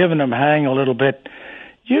giving them hang a little bit,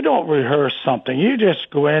 you don't rehearse something. You just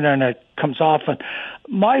go in and it comes off. And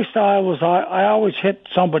my style was I always hit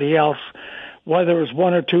somebody else, whether it was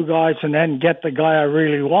one or two guys, and then get the guy I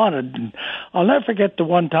really wanted. And I'll never forget the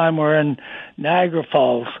one time we're in Niagara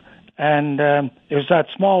Falls, and it was that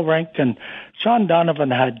small rink, and Sean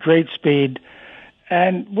Donovan had great speed,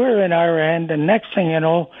 and we're in our end, and next thing you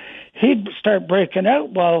know, he'd start breaking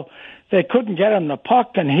out. Well, they couldn't get him the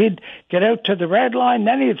puck, and he'd get out to the red line,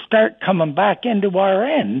 then he'd start coming back into our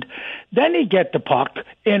end. Then he'd get the puck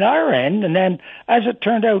in our end, and then, as it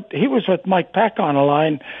turned out, he was with Mike Peck on the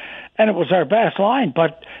line, and it was our best line.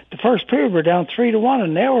 But the first period, we're down 3-1,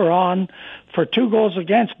 and they were on for 2 goals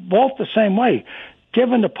against, both the same way,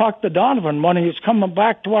 giving the puck to Donovan when he was coming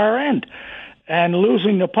back to our end and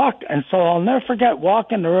losing the puck. And so I'll never forget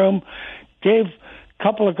walking the room, gave a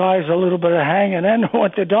couple of guys a little bit of hang, and then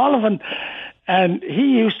went to Donovan. And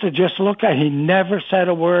he used to just look at, he never said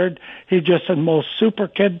a word. He just the most super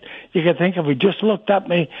kid you could think of. He just looked at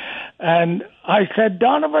me. And I said,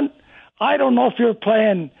 Donovan, I don't know if you're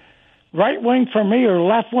playing right wing for me or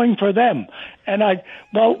left wing for them. And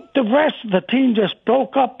the rest of the team just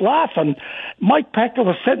broke up laughing. Mike Pekka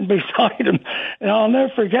was sitting beside him, and I'll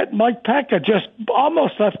never forget, Mike Pekka just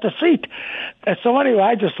almost left the seat. And so anyway,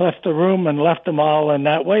 I just left the room and left them all in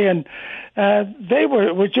that way, and they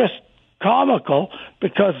were just comical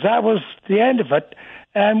because that was the end of it.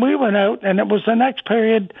 And we went out, and it was the next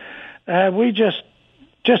period, we just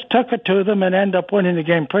took it to them and ended up winning the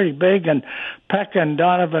game pretty big, and Peck and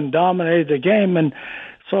Donovan dominated the game. And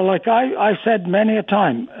so, like I said many a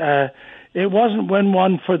time, it wasn't win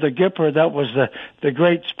one for the Gipper that was the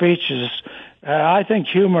great speeches. I think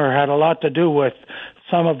humor had a lot to do with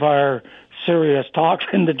some of our serious talks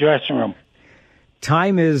in the dressing room.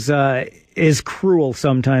 Time is cruel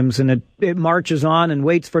sometimes, and it marches on and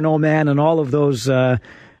waits for no man, and all of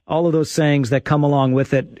those sayings that come along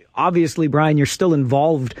with it. Obviously, Brian, you're still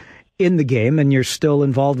involved in the game, and you're still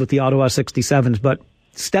involved with the Ottawa 67s, but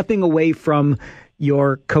stepping away from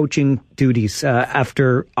your coaching duties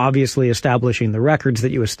after obviously establishing the records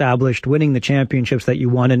that you established, winning the championships that you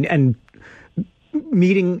won, and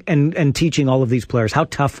meeting and teaching all of these players? How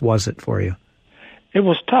tough was it for you? It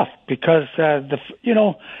was tough because,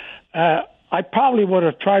 I probably would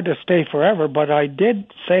have tried to stay forever, but I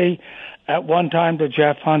did say at one time to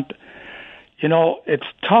Jeff Hunt, it's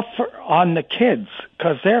tough on the kids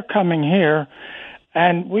because they're coming here,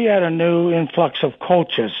 and we had a new influx of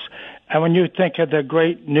coaches. And when you think of the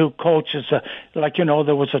great new coaches, there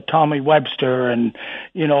was a Tommy Webster, and,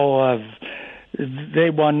 they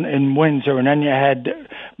won in Windsor, and then you had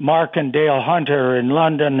Mark and Dale Hunter in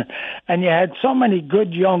London, and you had so many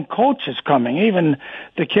good young coaches coming, even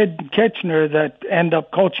the kid in Kitchener that end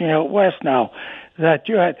up coaching out west now, that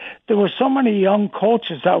there were so many young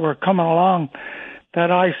coaches that were coming along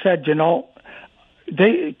that I said,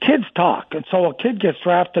 kids talk. And so a kid gets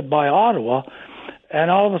drafted by Ottawa, and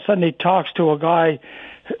all of a sudden he talks to a guy,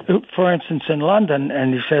 for instance, in London,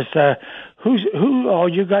 and he says, who? Oh,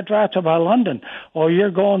 you got drafted by London. Oh, you're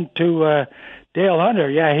going to Dale Hunter.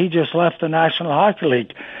 Yeah, he just left the National Hockey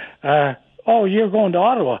League. Oh, you're going to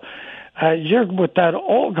Ottawa. You're with that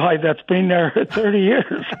old guy that's been there 30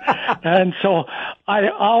 years. And so I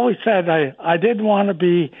always said I didn't want to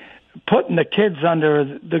be putting the kids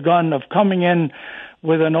under the gun of coming in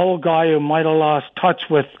with an old guy who might have lost touch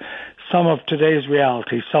with some of today's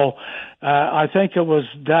reality. So I think it was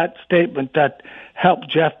that statement that helped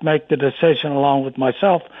Jeff make the decision, along with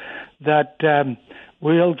myself, that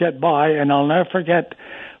we'll get by. And I'll never forget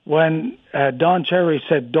when Don Cherry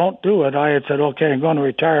said, don't do it. I had said, okay, I'm going to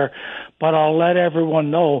retire, but I'll let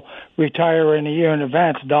everyone know, retire in a year in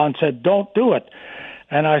advance. Don said, don't do it.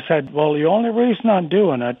 And I said, well, the only reason I'm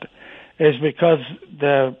doing it is because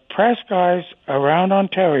the press guys around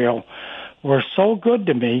Ontario were so good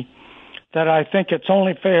to me that I think it's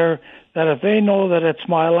only fair that if they know that it's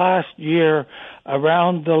my last year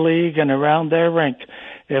around the league and around their rink,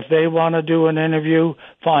 if they want to do an interview,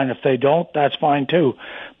 fine. If they don't, that's fine too.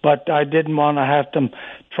 But I didn't want to have them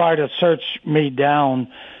try to search me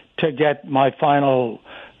down to get my final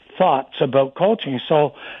thoughts about coaching.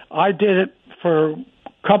 So I did it for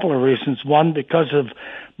a couple of reasons. One, because of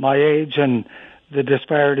my age and the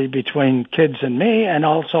disparity between kids and me, and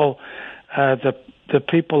also the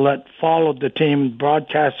people that followed the team,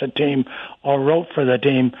 broadcast the team, or wrote for the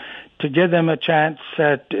team, to give them a chance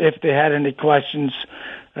that if they had any questions,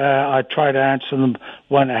 I'd try to answer them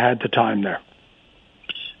when I had the time there.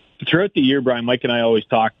 Throughout the year, Brian, Mike and I always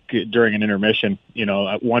talk during an intermission,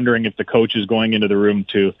 wondering if the coach is going into the room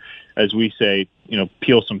to, as we say,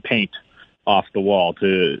 peel some paint off the wall,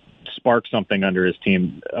 to spark something under his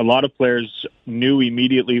team. A lot of players knew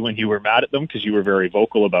immediately when you were mad at them because you were very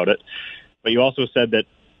vocal about it. But you also said that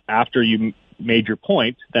after you made your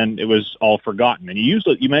point, then it was all forgotten. And you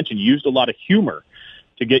mentioned you used a lot of humor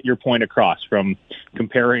to get your point across, from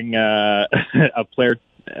comparing a player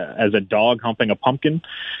as a dog humping a pumpkin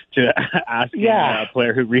to asking a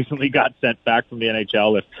player who recently got sent back from the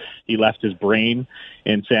NHL if he left his brain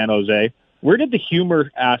in San Jose. Where did the humor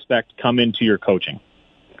aspect come into your coaching?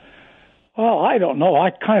 Well, I don't know. I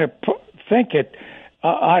kind of think it.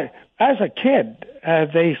 As a kid,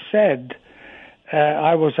 they said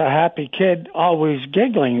I was a happy kid, always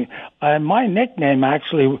giggling. My nickname,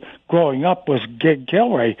 actually, growing up was Gig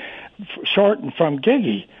Kilrea, shortened from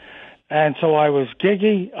Giggy. And so I was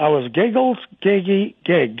Giggy. I was Giggles, Giggy,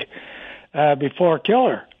 Gig before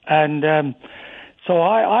Killer. And so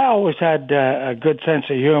I always had a good sense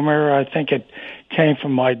of humor. I think it came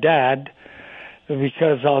from my dad,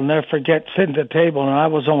 because I'll never forget sitting at the table, and I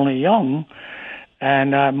was only young,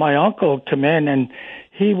 and my uncle come in, and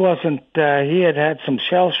he wasn't, he had some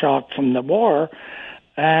shell shock from the war,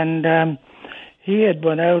 and he had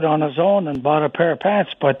went out on his own and bought a pair of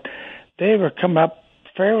pants, but they were come up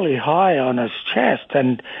fairly high on his chest,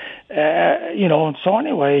 and and so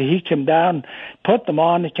anyway, he came down, put them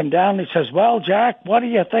on, he came down, he says, well, Jack, what do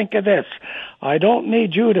you think of this? I don't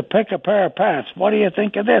need you to pick a pair of pants. What do you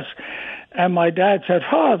think of this? And my dad said,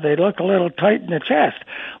 they look a little tight in the chest.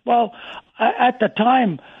 Well, at the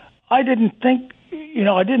time, I didn't think,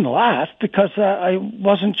 I didn't laugh because I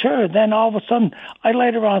wasn't sure. Then all of a sudden, I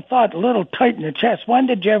later on thought, a little tight in the chest. When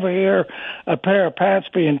did you ever hear a pair of pants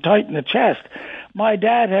being tight in the chest? My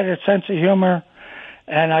dad had a sense of humor,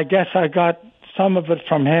 and I guess I got some of it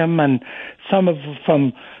from him and some of it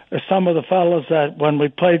from some of the fellows that when we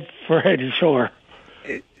played for Eddie Shore.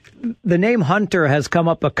 The name Hunter has come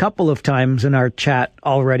up a couple of times in our chat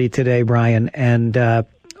already today, Brian, and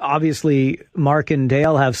obviously Mark and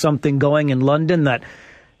Dale have something going in London that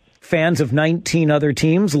fans of 19 other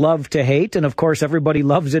teams love to hate, and of course everybody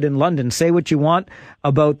loves it in London. Say what you want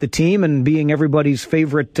about the team and being everybody's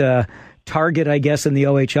favorite target, I guess, in the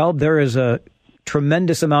OHL. There is a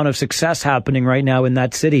tremendous amount of success happening right now in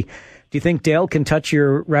that city. Do you think Dale can touch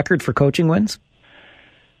your record for coaching wins?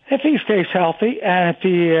 If he stays healthy, and if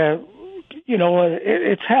he,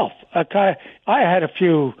 it's health. I had a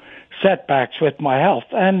few setbacks with my health,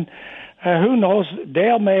 and who knows,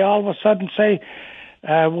 Dale may all of a sudden say,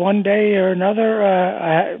 one day or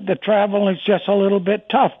another, the travel is just a little bit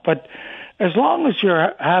tough. But as long as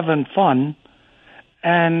you're having fun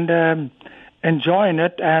and enjoying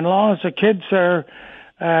it, and as long as the kids are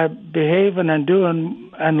behaving and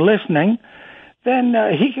doing and listening, then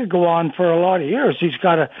he could go on for a lot of years. He's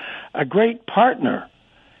got a great partner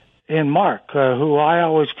in Mark, who I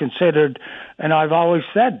always considered, and I've always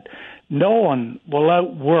said, no one will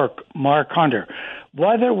outwork Mark Hunter.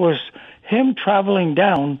 Whether it was him traveling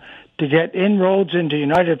down to get inroads into the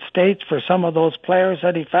United States for some of those players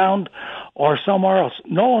that he found or somewhere else,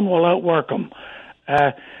 no one will outwork him.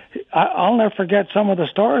 I'll never forget some of the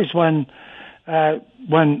stories when I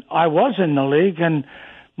was in the league and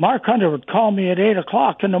Mark Hunter would call me at 8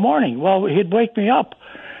 o'clock in the morning. Well, he'd wake me up,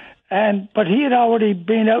 but he had already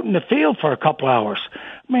been out in the field for a couple hours.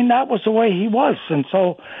 I mean, that was the way he was, and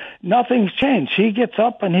so nothing's changed. He gets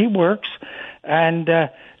up and he works, and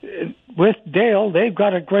with Dale, they've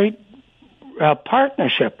got a great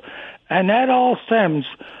partnership, and that all stems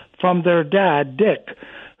from their dad, Dick,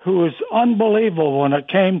 who was unbelievable when it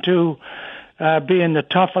came to being the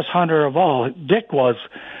toughest hunter of all. Dick was,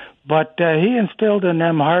 but he instilled in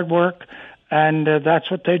them hard work, and that's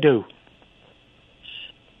what they do.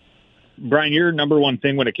 Brian, your number one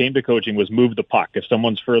thing when it came to coaching was move the puck. If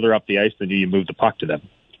someone's further up the ice than you move the puck to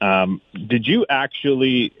them. Did you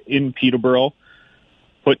actually, in Peterborough,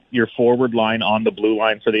 put your forward line on the blue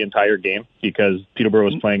line for the entire game because Peterborough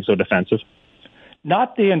was playing so defensive?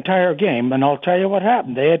 Not the entire game, and I'll tell you what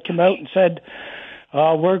happened. They had come out and said,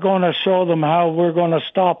 we're going to show them how we're going to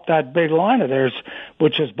stop that big line of theirs,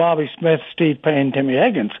 which is Bobby Smith, Steve Payne, Timmy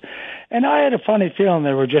Higgins. And I had a funny feeling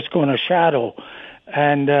they were just going to shadow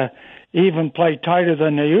and even play tighter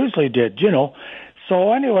than they usually did, you know.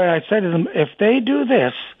 So anyway, I said to them, if they do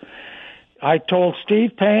this, I told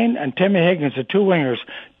Steve Payne and Timmy Higgins, the two wingers,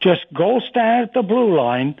 just go stand at the blue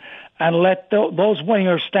line and let those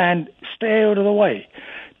wingers stay out of the way.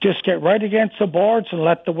 Just get right against the boards and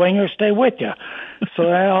let the wingers stay with you. So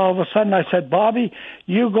then all of a sudden I said, Bobby,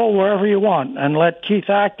 you go wherever you want and let Keith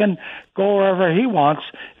Acton go wherever he wants.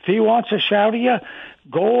 If he wants to shout at you,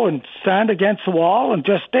 go and stand against the wall and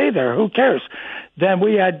just stay there. Who cares? Then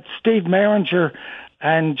we had Steve Maringer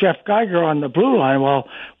and Jeff Geiger on the blue line. Well,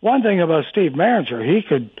 one thing about Steve Maringer, he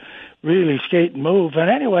could really skate and move. And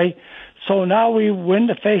anyway, so now we win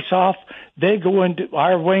the face-off. They go into,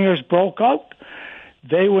 our wingers broke out.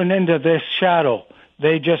 They went into this shadow.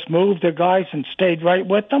 They just moved the guys and stayed right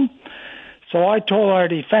with them. So I told our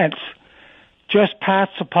defense, just pass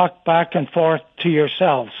the puck back and forth to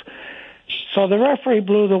yourselves. So the referee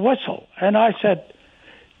blew the whistle. And I said,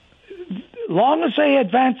 long as they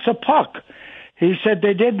advance the puck. He said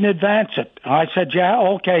they didn't advance it. I said, yeah,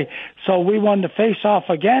 okay. So we won the face-off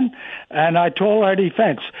again. And I told our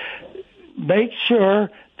defense, make sure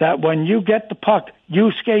that when you get the puck,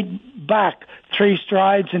 you skate back 3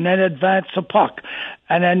 strides and then advance the puck.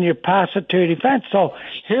 And then you pass it to defense. So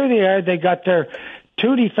here they are. They got their 2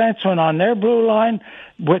 defensemen on their blue line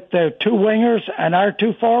with their 2 wingers and our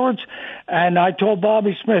 2 forwards. And I told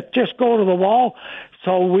Bobby Smith, just go to the wall.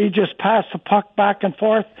 So we just passed the puck back and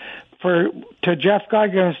forth to Jeff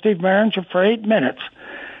Geiger and Steve Maringer for 8 minutes.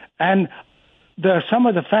 And some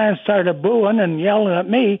of the fans started booing and yelling at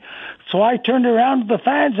me. So I turned around to the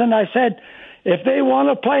fans and I said, if they want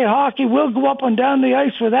to play hockey, we'll go up and down the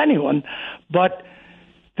ice with anyone. But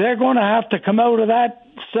they're going to have to come out of that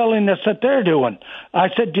silliness that they're doing. I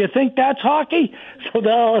said, do you think that's hockey? So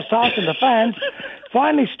there I was talking to fans.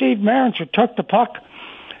 Finally, Steve Maringer took the puck.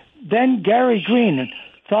 Then Gary Green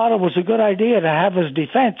thought it was a good idea to have his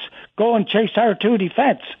defense go and chase our 2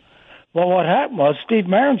 defense. Well, what happened was Steve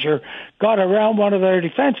Maringer got around one of their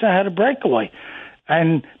defense and had a breakaway.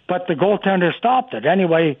 But the goaltender stopped it.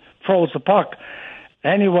 Anyway, froze the puck.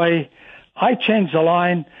 Anyway, I changed the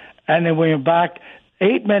line, and then we went back.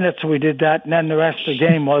 8 minutes we did that, and then the rest of the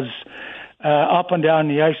game was up and down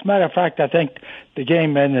the ice. Matter of fact, I think the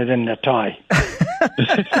game ended in a tie.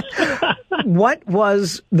 What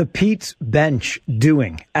was the Pete's bench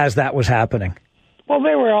doing as that was happening? Well,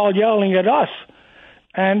 they were all yelling at us.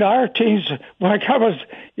 And our teams, like I was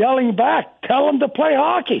yelling back, tell them to play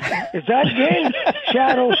hockey. Is that game?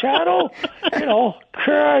 Shadow. You know,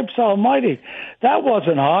 Cripes almighty. That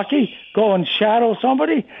wasn't hockey. Go and shadow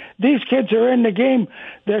somebody. These kids are in the game.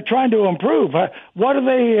 They're trying to improve. What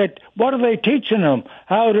are they teaching them?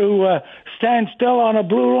 How to stand still on a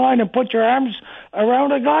blue line and put your arms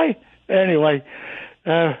around a guy? Anyway,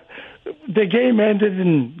 the game ended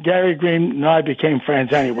and Gary Green and I became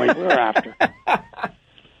friends anyway. We're after.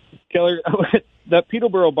 Killer, that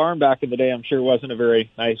Peterborough barn back in the day, I'm sure wasn't a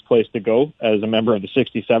very nice place to go as a member of the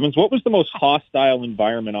 67s. What was the most hostile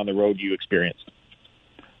environment on the road you experienced?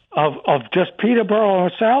 Of just Peterborough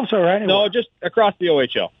ourselves or anywhere? No, just across the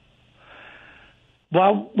OHL.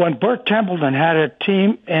 Well, when Bert Templeton had a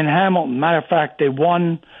team in Hamilton, matter of fact, they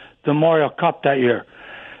won the Memorial Cup that year.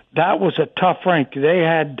 That was a tough rink. They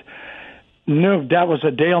had that was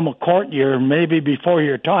a Dale McCourt year, maybe before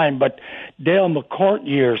your time, but Dale McCourt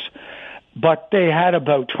years. But they had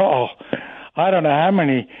about, I don't know how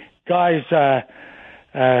many guys,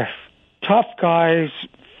 tough guys,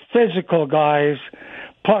 physical guys,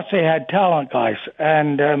 plus they had talent guys.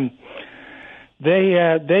 And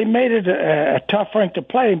they made it a tough rink to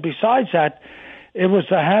play. And besides that, it was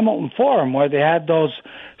the Hamilton Forum where they had those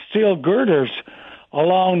steel girders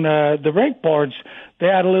along the rink boards. They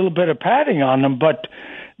had a little bit of padding on them, but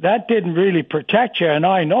that didn't really protect you, and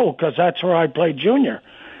I know because that's where I played junior.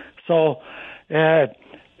 So that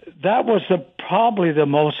was probably the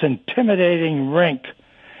most intimidating rink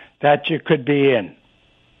that you could be in.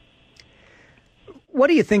 What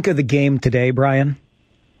do you think of the game today, Brian?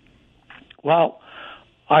 Well,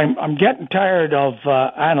 I'm getting tired of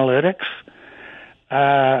analytics.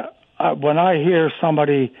 When I hear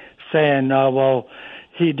somebody saying, well,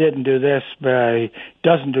 he didn't do this, but he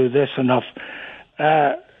doesn't do this enough.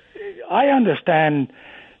 I understand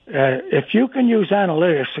if you can use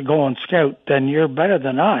analytics to go and scout, then you're better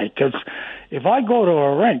than I. Because if I go to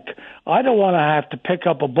a rink, I don't want to have to pick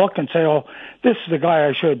up a book and say, oh, this is the guy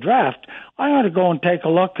I should draft. I want to go and take a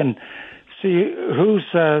look and see who's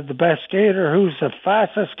the best skater, who's the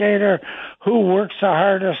fastest skater, who works the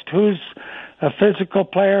hardest, who's a physical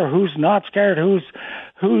player, who's not scared,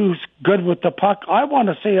 who's good with the puck. I want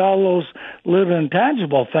to see all those little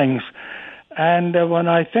intangible things. And when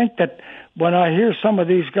I hear some of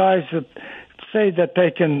these guys that say that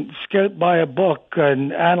they can scout by a book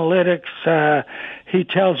and analytics, he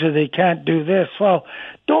tells you they can't do this. Well,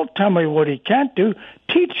 don't tell me what he can't do.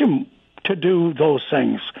 Teach him to do those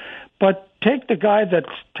things. But take the guy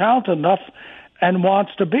that's talented enough and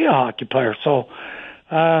wants to be a hockey player. So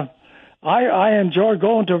I enjoy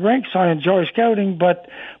going to rinks. I enjoy scouting. But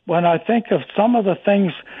when I think of some of the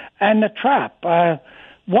things and the trap,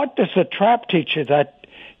 what does the trap teach you? That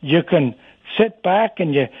you can sit back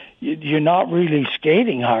and you're not really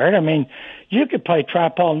skating hard. I mean, you could play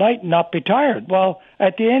trap all night and not be tired. Well,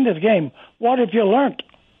 at the end of the game, what have you learned?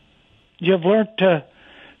 You've learned to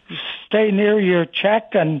stay near your check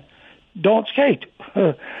and don't skate.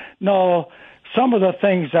 No, some of the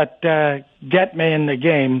things that get me in the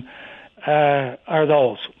game are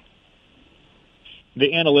those.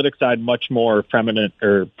 The analytics side much more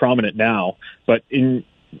prominent now, but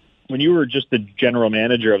when you were just the general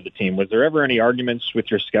manager of the team, was there ever any arguments with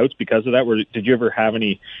your scouts because of that? Did you ever have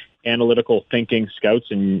any analytical thinking scouts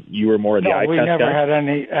and you were more of the eye test guy? No, we never had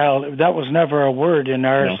any. That was never a word in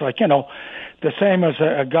ours. No. Like, the same as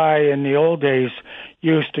a guy in the old days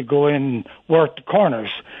used to go in and work the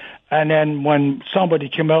corners. And then when somebody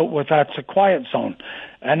came out with that's a quiet zone.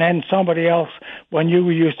 And then somebody else, when you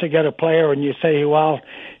used to get a player and you say, well,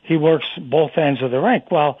 he works both ends of the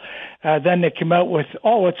rink. Well, then they came out with,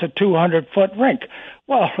 it's a 200-foot rink.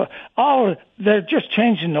 Well, they're just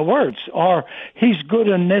changing the words. Or he's good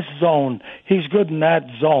in this zone. He's good in that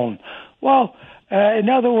zone. Well, in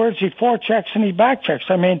other words, he forechecks and he backchecks.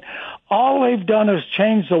 I mean, all they've done is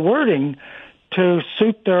change the wording to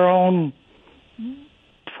suit their own.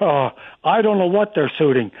 I don't know what they're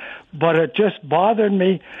suiting, but it just bothered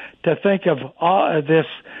me to think of this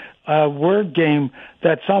word game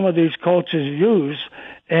that some of these coaches use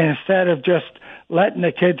instead of just letting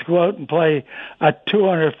the kids go out and play a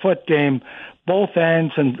 200-foot game, both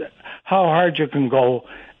ends, and how hard you can go,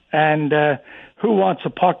 and who wants the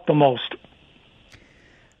puck the most.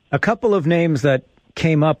 A couple of names that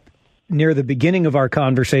came up near the beginning of our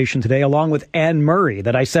conversation today, along with Anne Murray,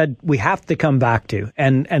 that I said we have to come back to,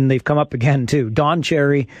 and they've come up again too. Don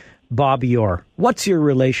Cherry, Bobby Orr. What's your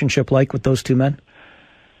relationship like with those two men?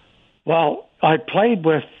 Well, I played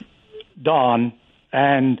with Don,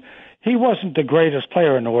 and he wasn't the greatest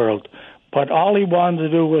player in the world, but all he wanted to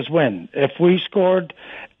do was win. If we scored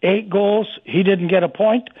 8 goals, he didn't get a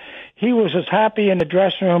point. He was as happy in the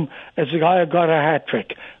dressing room as the guy who got a hat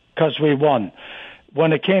trick because we won.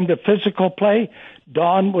 when it came to physical play,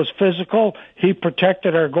 Don was physical. He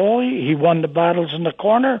protected our goalie. He won the battles in the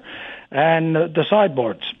corner and the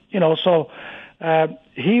sideboards. So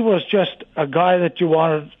he was just a guy that you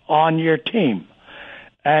wanted on your team.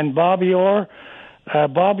 And Bobby Orr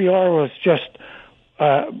was just,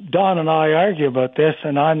 Don and I argue about this,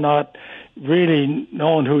 and I'm not really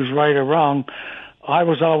knowing who's right or wrong. I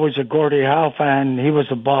was always a Gordie Howe fan. He was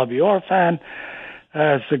a Bobby Orr fan.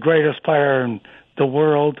 As the greatest player in the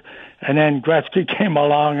world. And then Gretzky came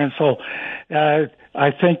along, and so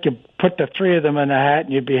I think you put the three of them in a hat,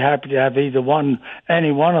 and you'd be happy to have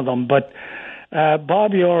any one of them. But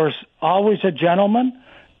Bobby Orr's always a gentleman,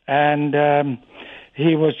 and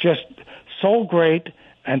he was just so great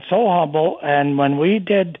and so humble. And when we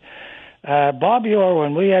did Bobby Orr,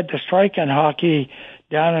 when we had the strike in hockey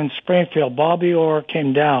down in Springfield, Bobby Orr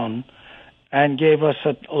came down and gave us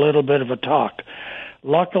a little bit of a talk.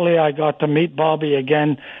 Luckily, I got to meet Bobby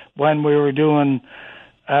again when we were doing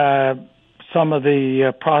some of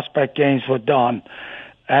the prospect games with Don,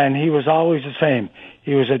 and he was always the same.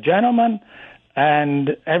 He was a gentleman,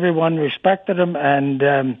 and everyone respected him,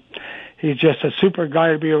 and he's just a super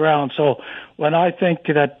guy to be around. So when I think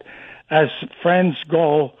that as friends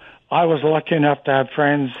go, I was lucky enough to have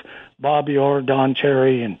friends, Bobby Orr, Don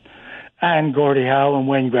Cherry, and Gordie Howe, and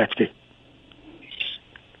Wayne Gretzky.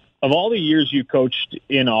 Of all the years you coached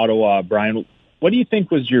in Ottawa, Brian, what do you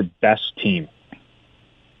think was your best team?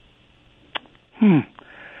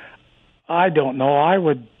 I don't know.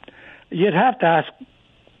 You'd have to ask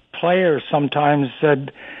players sometimes,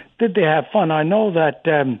 did they have fun? I know that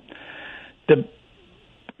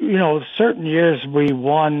certain years we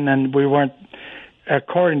won, and we weren't,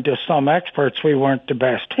 according to some experts, we weren't the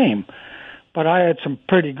best team. But I had some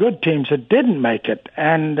pretty good teams that didn't make it,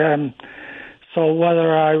 and so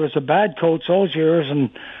whether I was a bad coach those years and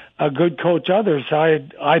a good coach others,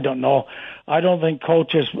 I don't know. I don't think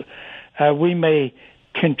coaches, we may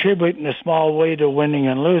contribute in a small way to winning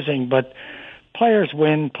and losing, but players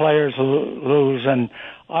win, players lose, and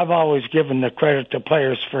I've always given the credit to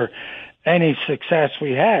players for any success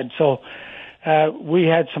we had. So we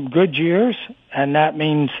had some good years, and that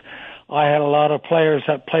means I had a lot of players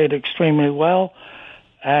that played extremely well,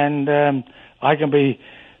 and I can be,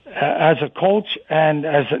 as a coach and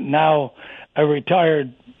as now a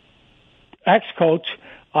retired ex-coach,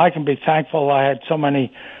 I can be thankful I had so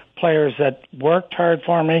many players that worked hard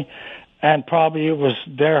for me, and probably it was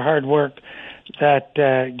their hard work that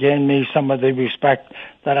gained me some of the respect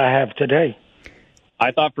that I have today.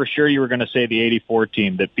 I thought for sure you were going to say the 84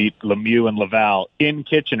 team that beat Lemieux and Laval in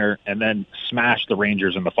Kitchener and then smashed the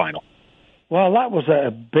Rangers in the final. Well, that was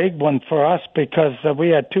a big one for us because we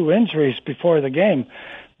had two injuries before the game.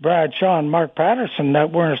 Brad Shaw and Mark Patterson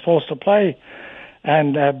that weren't supposed to play.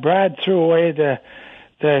 And Brad threw away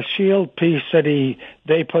the shield piece that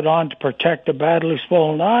they put on to protect the badly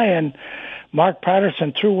swollen eye, and Mark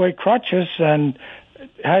Patterson threw away crutches and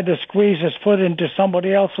had to squeeze his foot into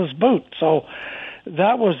somebody else's boot. So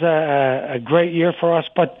that was a great year for us.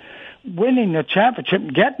 But winning the championship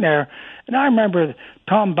and getting there, and I remember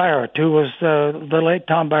Tom Barrett, who was the late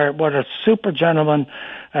Tom Barrett, what a super gentleman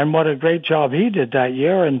and what a great job he did that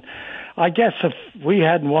year. And I guess if we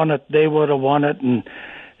hadn't won it, they would have won it, and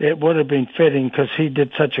it would have been fitting because he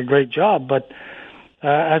did such a great job. But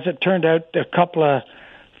as it turned out, a couple of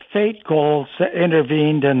fate goals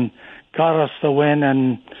intervened and got us the win.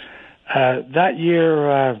 And that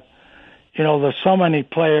year, there's so many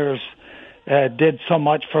players did so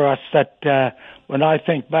much for us that when I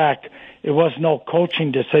think back, it was no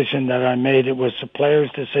coaching decision that I made. It was the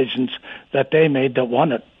players' decisions that they made that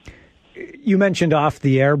won it. You mentioned off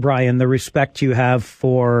the air, Brian, the respect you have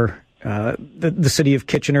for the city of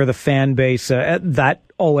Kitchener, the fan base, that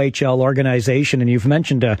OHL organization, and you've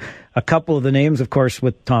mentioned a couple of the names, of course,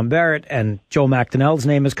 with Tom Barrett, and Joe McDonnell's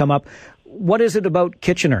name has come up. What is it about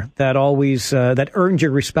Kitchener that always that earned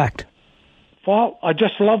your respect? Well, I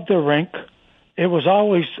just loved the rink. It was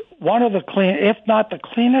always one of the clean, if not the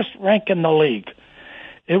cleanest rink in the league.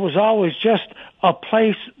 It was always just a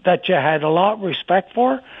place that you had a lot of respect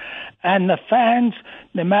for. And the fans,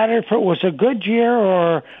 no matter if it was a good year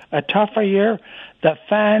or a tougher year, the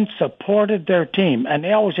fans supported their team. And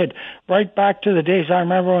they always said, right back to the days I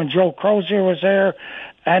remember when Joe Crozier was there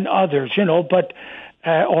and others, but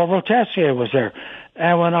Orville Tessier was there.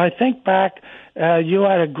 And when I think back, you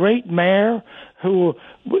had a great mayor who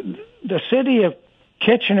the city of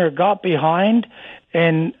Kitchener got behind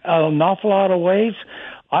in an awful lot of ways.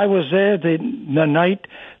 I was there the night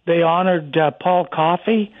they honored Paul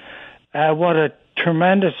Coffey. What a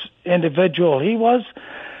tremendous individual he was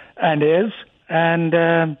and is.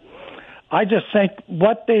 And I just think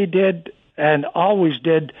what they did and always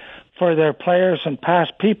did for their players and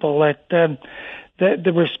past people, that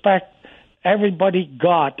the respect everybody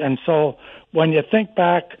got. And so when you think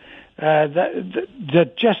back, I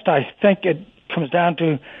think it comes down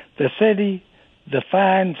to the city, the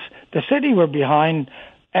fans. The city were behind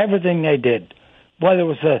everything they did, whether it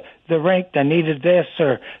was the rink that needed this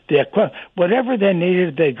or the equipment, whatever they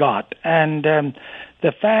needed, they got. And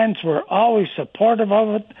the fans were always supportive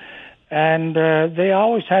of it, and they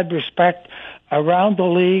always had respect around the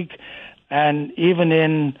league, and even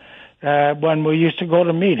in when we used to go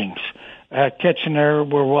to meetings. Kitchener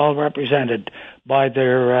were well represented by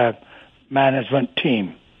their management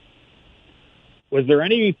team. Was there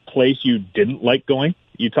any place you didn't like going?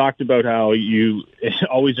 You talked about how you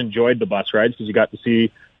always enjoyed the bus rides because you got to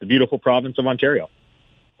see the beautiful province of Ontario.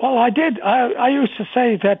 Well, I did. I used to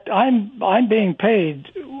say that I'm being paid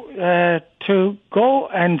to go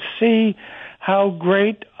and see how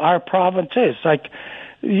great our province is. Like,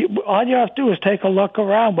 all you have to do is take a look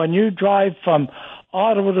around. When you drive from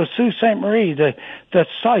Ottawa to Sault Ste. Marie, the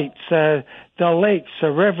sites, the lakes,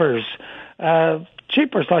 the rivers,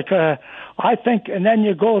 cheapers like I think, and then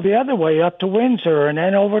you go the other way up to Windsor and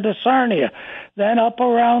then over to Sarnia, then up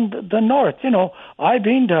around the north. You know, I've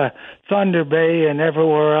been to Thunder Bay and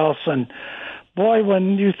everywhere else, and boy,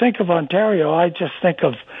 when you think of Ontario, I just think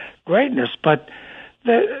of greatness. But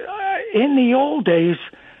in the old days,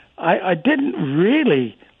 I didn't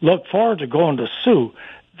really look forward to going to Sault.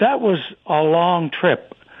 That was a long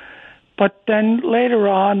trip. But then later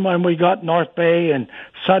on, when we got North Bay and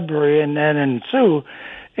Sudbury and then in Sault,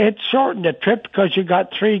 it shortened the trip because you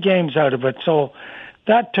got 3 games out of it. So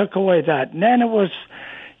that took away that. And then it was,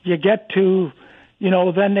 you get to,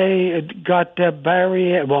 then they got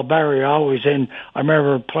Barrie. Well, Barrie always in. I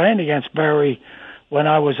remember playing against Barrie when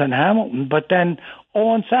I was in Hamilton. But then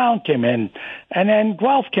Owen Sound came in. And then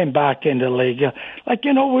Guelph came back into the league.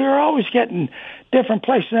 We were always getting different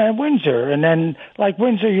places. And then Windsor. And then,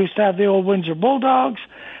 Windsor used to have the old Windsor Bulldogs.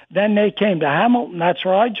 Then they came to Hamilton. That's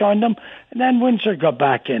where I joined them. And then Windsor got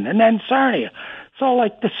back in. And then Sarnia. So,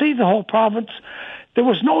 to see the whole province, there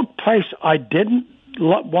was no place I didn't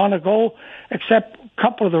want to go, except a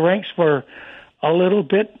couple of the rinks were a little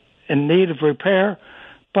bit in need of repair.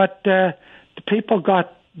 But the people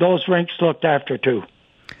got those rinks looked after, too.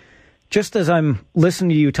 Just as I'm listening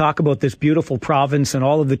to you talk about this beautiful province and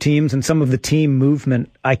all of the teams and some of the team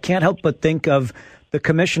movement, I can't help but think of the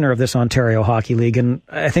commissioner of this Ontario Hockey League, and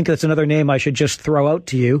I think that's another name I should just throw out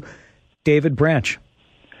to you, David Branch.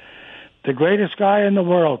 The greatest guy in the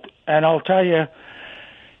world. And I'll tell you,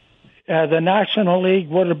 the National League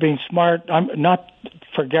would have been smart. I'm not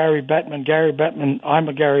for Gary Bettman. Gary Bettman, I'm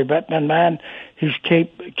a Gary Bettman man. He's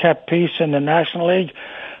kept peace in the National League.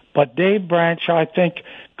 But Dave Branch, I think,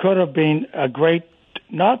 could have been a great,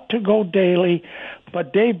 not to go daily,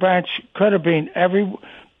 but Dave Branch could have been every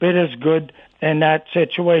bit as good in that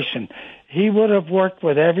situation. He would have worked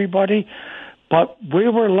with everybody, but we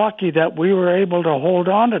were lucky that we were able to hold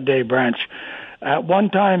on to Dave Branch. At one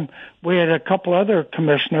time, we had a couple other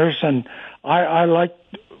commissioners, and I liked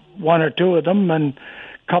one or two of them, and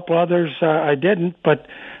a couple others I didn't. But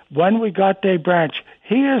when we got Dave Branch,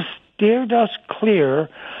 he has steered us clear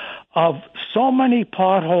of so many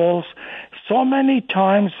potholes, so many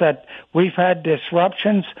times that we've had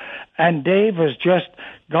disruptions, and Dave has just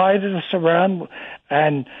guided us around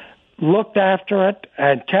and looked after it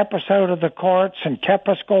and kept us out of the courts and kept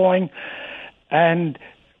us going. And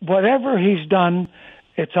whatever he's done,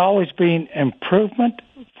 it's always been improvement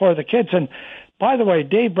for the kids. And by the way,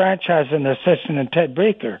 Dave Branch has an assistant in Ted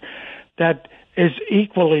Baker that is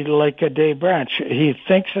equally like a Dave Branch. He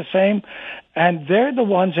thinks the same, and they're the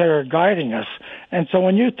ones that are guiding us. And so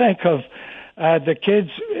when you think of the kids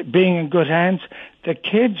being in good hands, the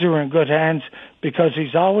kids are in good hands because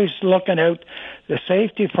he's always looking out the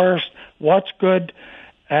safety first, what's good.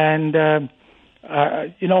 And,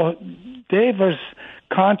 Dave is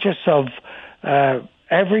conscious of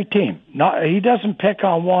every team. He doesn't pick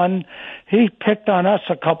on one. He picked on us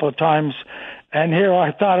a couple of times, and here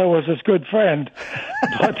I thought I was his good friend.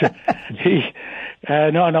 But he's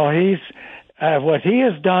what he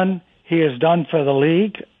has done for the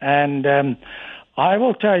league. And I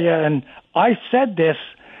will tell you, and I said this,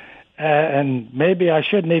 and maybe I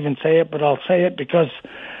shouldn't even say it, but I'll say it because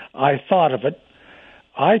I thought of it.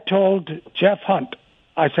 I told Jeff Hunt,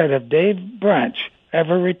 I said, if Dave Branch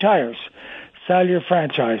ever retires, sell your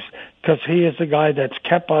franchise, because he is the guy that's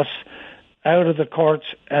kept us out of the courts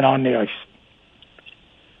and on the ice.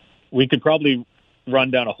 We could probably run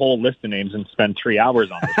down a whole list of names and spend 3 hours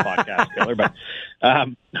on this podcast, Taylor. But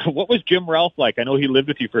what was Jim Ralph like? I know he lived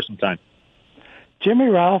with you for some time. Jimmy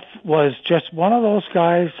Ralph was just one of those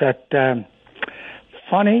guys that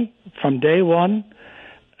funny from day one,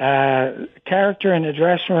 character in the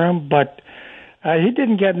dressing room, but he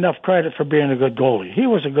didn't get enough credit for being a good goalie. He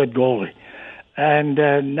was a good goalie. And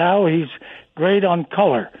now he's great on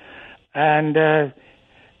color. And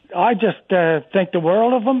I just think the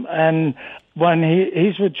world of him. And when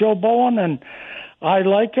he's with Joe Bowen, and I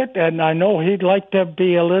like it, and I know he'd like to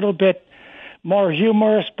be a little bit more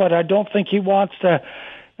humorous, but I don't think he wants to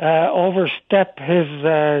overstep his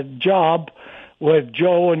job with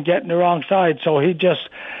Joe and get in the wrong side. So he just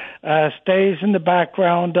stays in the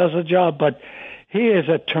background, does a job. But he is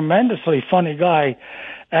a tremendously funny guy.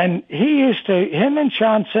 And him and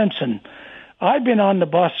Sean Simpson, I've been on the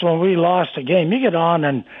bus when we lost a game. You get on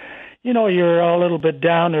and, you're a little bit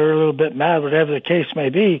down or a little bit mad, whatever the case may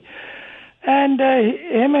be. And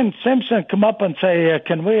him and Simpson come up and say,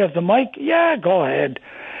 can we have the mic? Yeah, go ahead.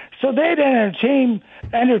 So they'd entertain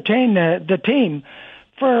the team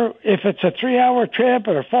for, if it's a 3-hour trip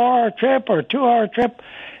or a 4-hour trip or a 2-hour trip,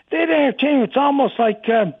 they'd entertain. It's almost like,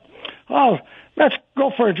 let's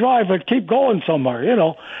go for a drive and keep going somewhere,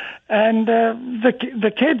 And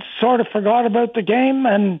the kids sort of forgot about the game.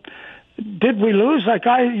 And did we lose? Like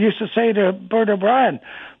I used to say to Bert O'Brien,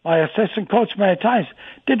 my assistant coach, many times,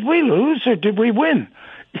 did we lose or did we win?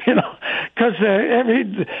 Because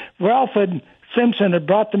Ralph and Simpson had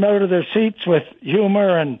brought them out of their seats with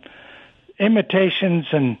humor and imitations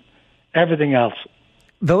and everything else.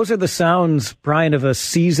 Those are the sounds, Brian, of a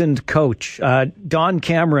seasoned coach. Don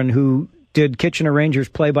Cameron, who did Kitchener Rangers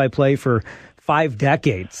play-by-play for 5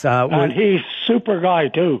 decades. And he's super guy,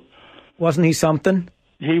 too. Wasn't he something?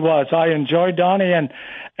 He was. I enjoyed Donnie, and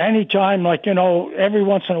anytime, every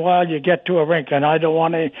once in a while you get to a rink, and I don't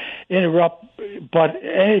want to interrupt, but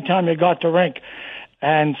anytime you got to rink,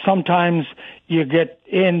 and sometimes you get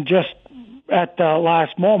in just at the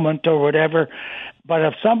last moment or whatever, but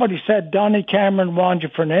if somebody said, Donnie Cameron wanted you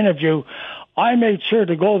for an interview, I made sure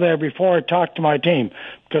to go there before I talked to my team,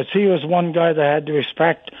 because he was one guy that had the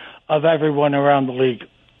respect of everyone around the league.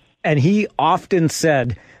 And he often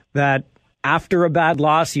said that after a bad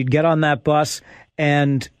loss, you'd get on that bus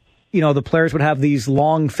and, the players would have these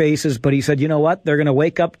long faces, but he said, you know what? They're going to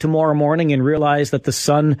wake up tomorrow morning and realize that the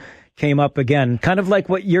sun came up again. Kind of like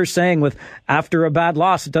what you're saying with after a bad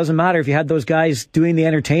loss, it doesn't matter if you had those guys doing the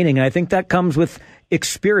entertaining. And I think that comes with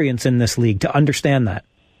experience in this league to understand that.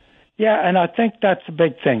 Yeah, and I think that's a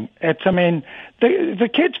big thing. The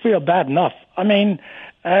kids feel bad enough.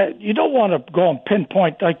 You don't want to go and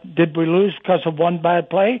pinpoint, did we lose because of one bad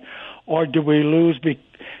play? Or did we lose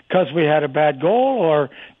because we had a bad goal? Or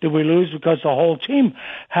did we lose because the whole team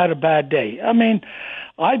had a bad day?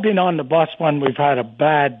 I've been on the bus when we've had a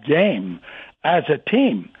bad game as a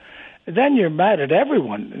team. Then you're mad at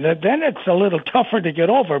everyone. Then it's a little tougher to get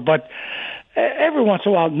over. But every once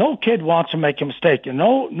in a while, no kid wants to make a mistake.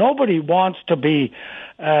 Nobody wants to be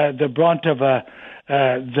the brunt of the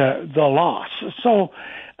loss. So,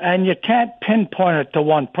 and you can't pinpoint it to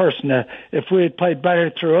one person. If we had played better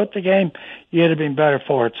throughout the game, you'd have been better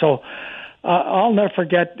for it. So I'll never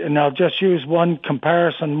forget, and I'll just use one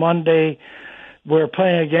comparison. One day we were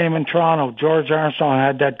playing a game in Toronto. George Armstrong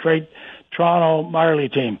had that great Toronto Marley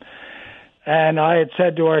team. And I had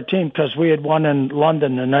said to our team, because we had won in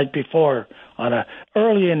London the night before,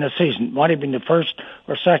 early in the season, might have been the first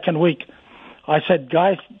or second week, I said,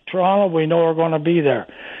 guys, Toronto, we know we're going to be there.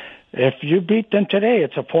 If you beat them today,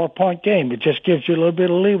 it's a 4-point game. It just gives you a little bit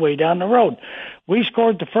of leeway down the road. We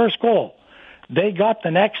scored the first goal. They got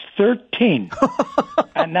the next 13.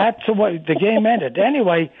 And that's the way the game ended.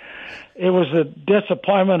 Anyway, it was a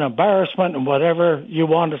disappointment, embarrassment, and whatever you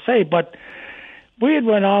want to say. But we had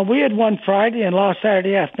went on. We had won Friday and lost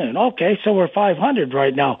Saturday afternoon. Okay, so we're 500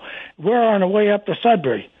 right now. We're on our way up to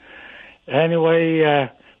Sudbury. Anyway,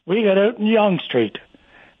 we got out in Yonge Street.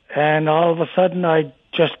 And all of a sudden, I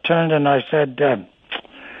just turned and I said,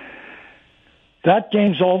 that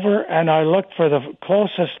game's over. And I looked for the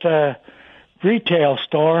closest retail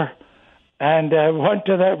store and went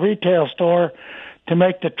to that retail store to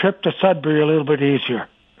make the trip to Sudbury a little bit easier.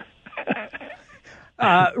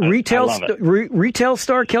 Retail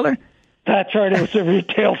store, Killer? That's right. It was a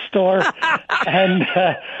retail store. And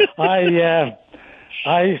I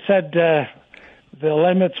said the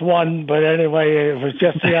limit's one, but anyway, it was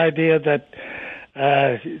just the idea that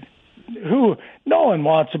no one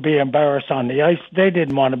wants to be embarrassed on the ice. They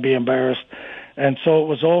didn't want to be embarrassed. And so it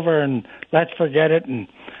was over, and let's forget it and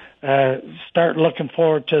start looking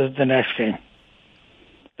forward to the next game.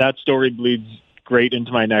 That story bleeds great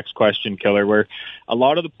into my next question, Killer, where a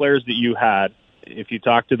lot of the players that you had if you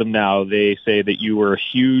talk to them now, they say that you were a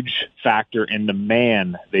huge factor in the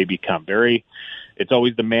man they become. It's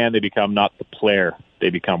always the man they become, not the player they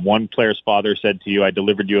become. One player's father said to you, I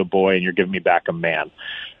delivered you a boy and you're giving me back a man.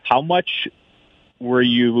 How much were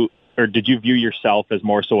you, or did you view yourself as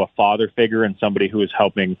more so a father figure and somebody who was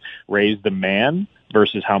helping raise the man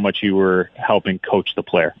versus how much you were helping coach the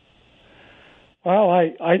player? Well,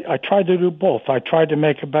 I tried to do both. I tried to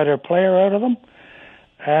make a better player out of them,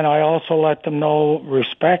 and I also let them know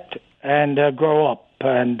respect and grow up.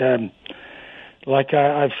 And like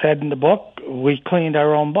I've said in the book, we cleaned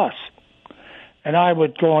our own bus. And I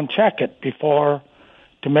would go and check it before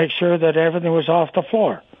to make sure that everything was off the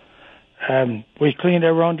floor. We cleaned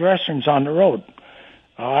our own dressings on the road.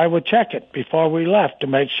 I would check it before we left to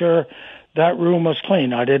make sure that room was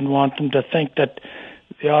clean. I didn't want them to think that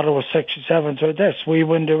the Ottawa 67s are this. We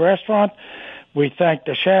went to a restaurant. We thanked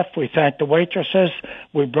the chef. We thanked the waitresses.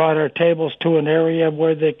 We brought our tables to an area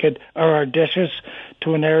where they could, or our dishes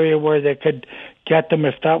to an area where they could get them.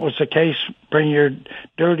 If that was the case, bring your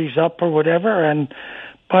dirties up or whatever.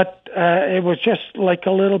 But it was just like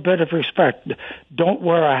a little bit of respect. Don't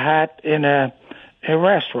wear a hat in a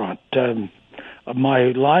restaurant.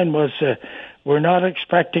 My line was, we're not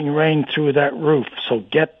expecting rain through that roof, so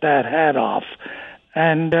get that hat off.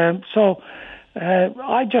 And I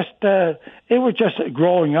just, it was just a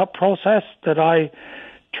growing up process that I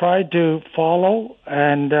tried to follow.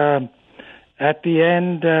 And at the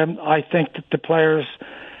end, I think that the players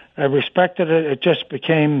respected it. It just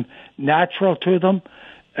became natural to them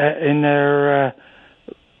in their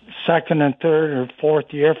second and third or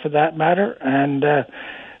fourth year, for that matter. And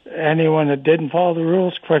anyone that didn't follow the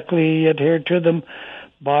rules quickly adhered to them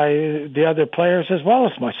by the other players as well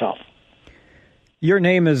as myself. Your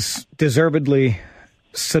name is deservedly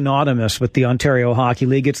synonymous with the Ontario Hockey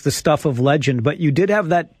League. It's the stuff of legend, but you did have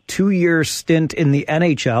that 2-year stint in the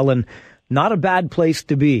NHL, and not a bad place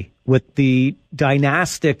to be with the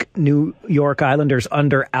dynastic New York Islanders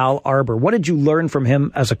under Al Arbour. What did you learn from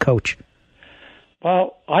him as a coach?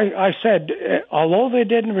 Well, I said, although they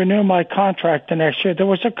didn't renew my contract the next year, there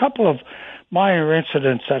was a couple of minor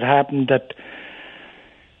incidents that happened that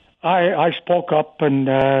I spoke up and,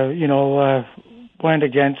 went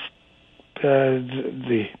against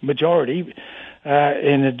the majority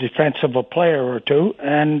in the defense of a player or two.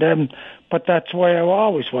 But that's the way I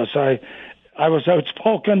always was. I was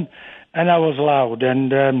outspoken and I was loud.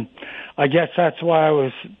 And I guess that's why I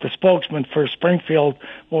was the spokesman for Springfield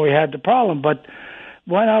when we had the problem. But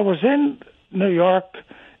when I was in New York,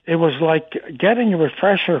 it was like getting a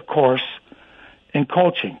refresher course in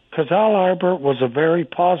coaching, because Al Arbour was a very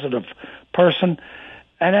positive person.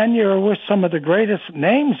 And then you're with some of the greatest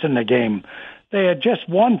names in the game. They had just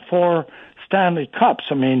won 4 Stanley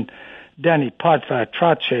Cups. I mean, Denny Potvin,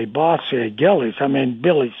 Trottier, Bossier, Gillies,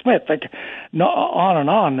 Billy Smith, on and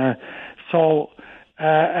on.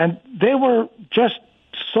 And they were just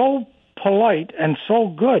so polite and so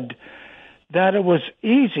good that it was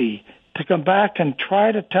easy to come back and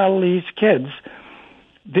try to tell these kids,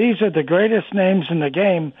 these are the greatest names in the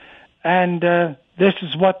game, and this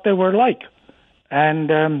is what they were like.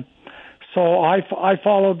 And so I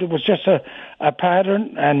followed. It was just a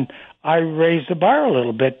pattern, and I raised the bar a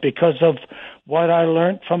little bit because of what I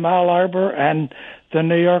learned from Al Arbour and the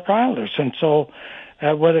New York Islanders. And so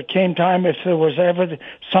when it came time, if there was ever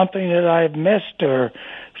something that I had missed or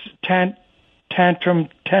temper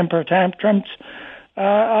tantrums,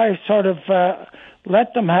 I sort of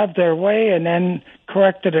let them have their way and then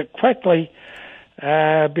corrected it quickly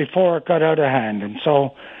before it got out of hand. And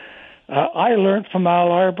so I learned from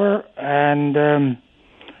Al Arbour, and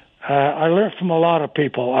I learned from a lot of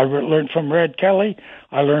people. I learned from Red Kelly.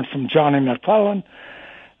 I learned from Johnny McClellan.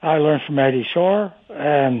 I learned from Eddie Shore.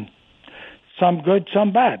 Some good,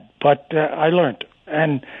 some bad, but I learned.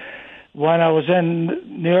 And when I was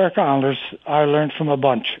in New York Islanders, I learned from a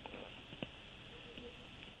bunch.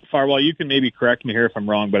 Farwell, you can maybe correct me here if I'm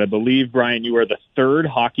wrong, but I believe, Brian, you are the 3rd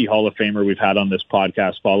Hockey Hall of Famer we've had on this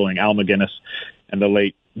podcast following Al McGuinness and the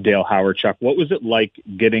late Dale Hawerchuk. What was it like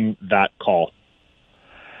getting that call?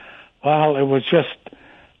 Well, it was just,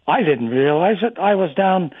 I didn't realize it. I was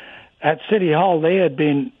down at City Hall. They had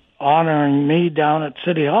been honoring me down at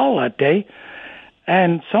City Hall that day,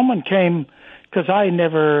 and someone came, because I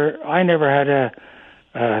never had a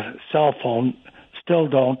cell phone. Still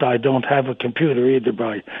don't. I don't have a computer either,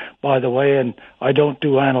 by the way, and I don't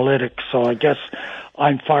do analytics, so I guess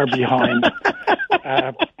I'm far behind.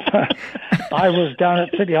 I was down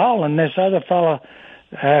at City Hall, and this other fella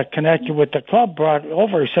connected with the club brought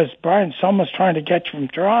over. He says, Brian, someone's trying to get you from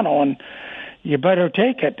Toronto, and you better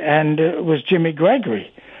take it. And it was Jimmy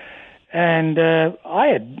Gregory. And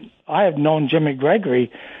I have known Jimmy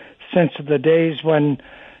Gregory since the days when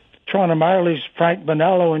Toronto Marlies, Frank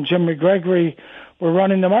Bonello and Jimmy Gregory were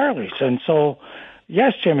running the Marlies. And so,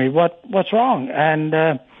 yes, Jimmy, what's wrong?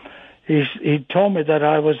 And he told me that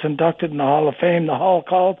I was inducted in the Hall of Fame, the Hall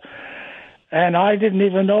called, and I didn't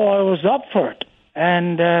even know I was up for it.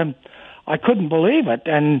 And I couldn't believe it.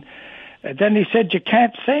 And then he said, you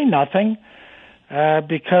can't say nothing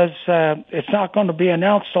because it's not going to be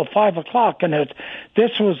announced till 5 o'clock. And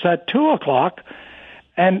this was at 2 o'clock.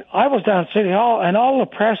 And I was down at City Hall, and all the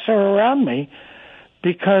press are around me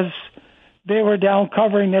because they were down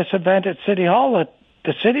covering this event at City Hall that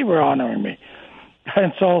the city were honoring me.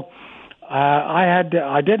 And so I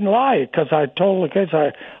didn't lie because I told the kids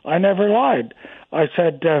I never lied. I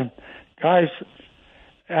said, guys,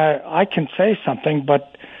 I can say something,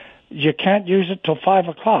 but you can't use it till 5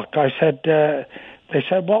 o'clock. I said, they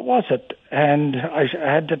said, what was it? And I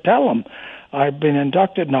had to tell them I've been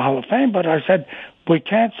inducted in the Hall of Fame, but I said, we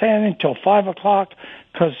can't say anything till 5 o'clock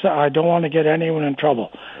because I don't want to get anyone in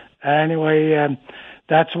trouble. Anyway,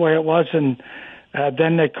 that's the way it was. And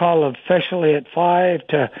then they called officially at 5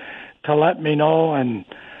 to let me know. And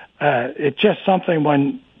it's just something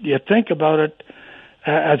when you think about it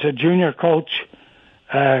as a junior coach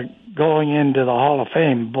going into the Hall of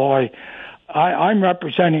Fame. Boy, I'm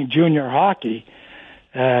representing junior hockey,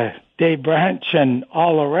 Dave Branch and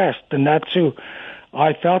all the rest, and that's who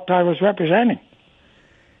I felt I was representing.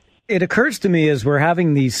 It occurs to me as we're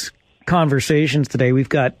having these conversations today, we've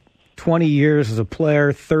got 20 years as a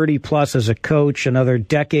player, 30 plus as a coach, another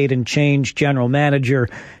decade and change, general manager,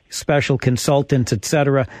 special consultant,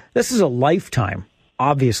 etc. This is a lifetime,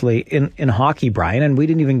 obviously, in hockey, Brian, and we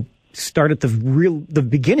didn't even start at the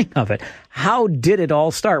beginning of it. How did it all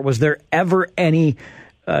start? Was there ever any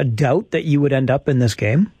doubt that you would end up in this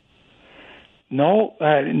game? No,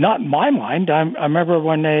 not in my mind. I remember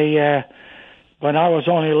when when I was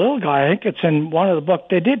only a little guy, I think it's in one of the books.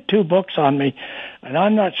 They did 2 books on me, and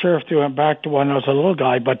I'm not sure if they went back to when I was a little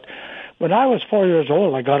guy, but when I was 4 years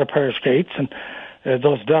old, I got a pair of skates, and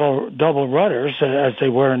those double rudders, as they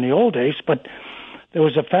were in the old days, but there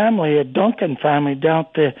was a family, a Duncan family, down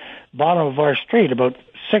at the bottom of our street, about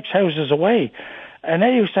 6 houses away, and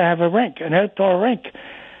they used to have a rink, an outdoor rink,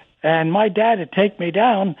 and my dad would take me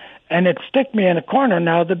down, and it'd stick me in a corner.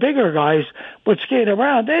 Now, the bigger guys would skate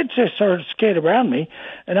around. They'd just sort of skate around me,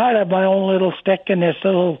 and I'd have my own little stick in this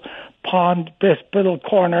little pond, this little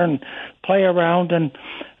corner, and play around, and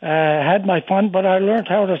had my fun, but I learned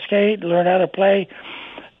how to skate, learned how to play,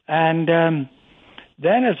 and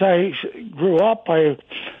then as I grew up, I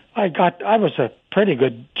was a pretty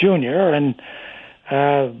good junior, and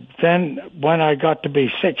then when I got to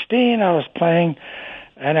be 16, I was playing,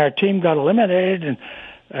 and our team got eliminated, and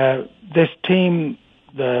this team,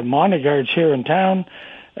 the Montaguards here in town,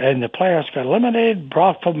 and the players got eliminated.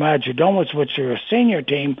 Brockville Magedomas, which are a senior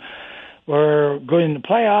team, were going to the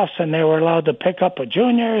playoffs, and they were allowed to pick up a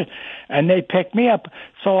junior, and they picked me up.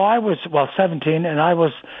 So I was, 17, and I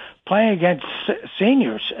was playing against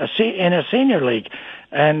seniors in a senior league.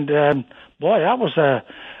 And, boy, that was a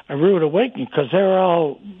rude awakening because they were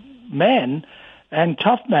all men and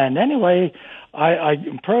tough men. Anyway, I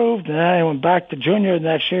improved, and then I went back to junior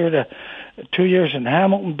next year to 2 years in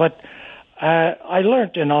Hamilton. But I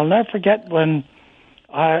learned, and I'll never forget when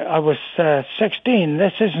I was 16.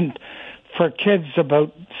 This isn't for kids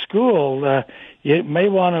about school. You may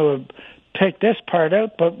want to take this part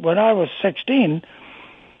out, but when I was 16,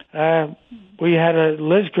 we had a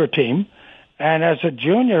Lisgar team, and as a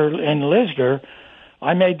junior in Lisgar,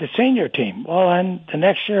 I made the senior team. Well, and the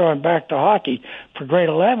next year I went back to hockey for grade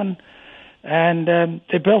 11, and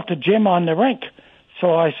they built a gym on the rink.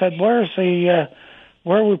 So I said, where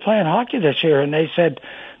are we playing hockey this year? And they said,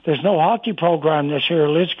 there's no hockey program this year.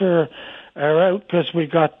 Lisgar are out because we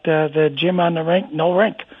got the gym on the rink, no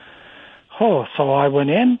rink. Oh, so I went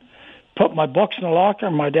in, put my books in the locker.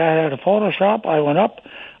 My dad had a photo shop. I went up.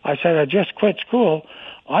 I said, I just quit school.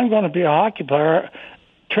 I'm going to be a hockey player.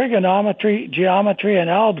 Trigonometry, geometry, and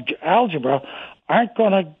algebra aren't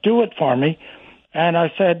going to do it for me. And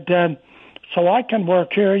I said, so I can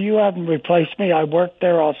work here. You haven't replaced me. I worked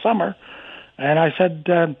there all summer. And I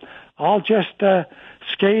said, I'll just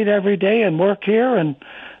skate every day and work here and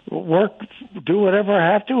do whatever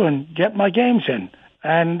I have to and get my games in.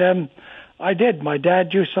 And I did. My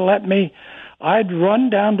dad used to let me, I'd run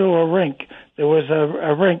down to a rink. There was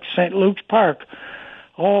a rink, St. Luke's Park.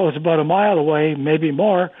 Oh, it was about a mile away, maybe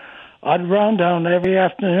more. I'd run down every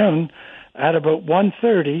afternoon at about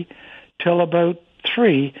 1:30 till about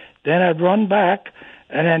 3. Then I'd run back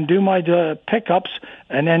and then do my pickups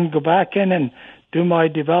and then go back in and do my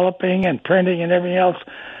developing and printing and everything else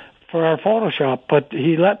for our Photoshop. But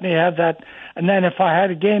he let me have that. And then if I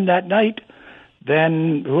had a game that night,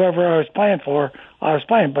 then whoever I was playing for, I was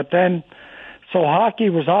playing. But then, so hockey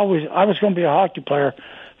was always, I was going to be a hockey player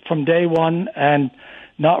from day one and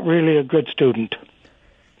not really a good student.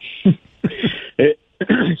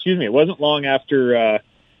 Excuse me, it wasn't long after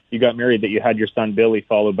you got married that you had your son Billy,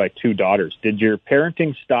 followed by 2 daughters. Did your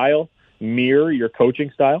parenting style mirror your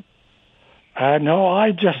coaching style? No,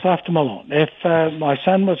 I just left him alone. If my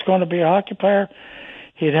son was going to be a hockey player,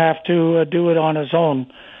 he'd have to do it on his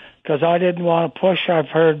own, because I didn't want to push. I've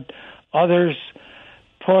heard others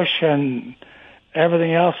push and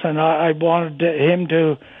everything else, and I wanted him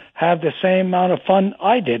to have the same amount of fun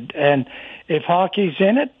I did. And if hockey's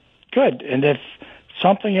in it, good. And if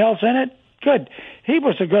something else in it, good. He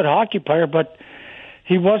was a good hockey player, but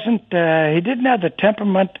he wasn't. He didn't have the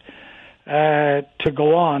temperament to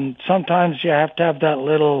go on. Sometimes you have to have that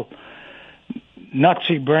little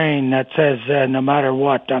nutsy brain that says, no matter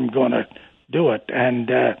what, I'm going to do it. And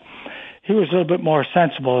he was a little bit more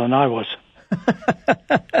sensible than I was.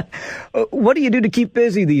 What do you do to keep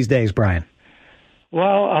busy these days, Brian?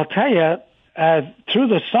 Well, I'll tell you, through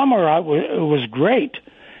the summer, it was great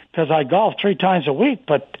because I golfed 3 times a week.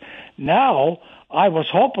 But now I was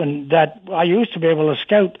hoping that I used to be able to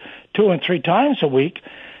scout 2 and 3 times a week,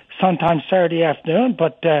 sometimes Saturday afternoon,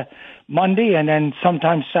 but Monday and then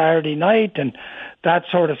sometimes Saturday night and that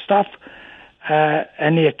sort of stuff,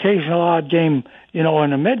 and the occasional odd game, in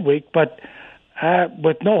the midweek. But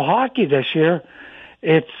with no hockey this year,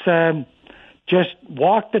 it's just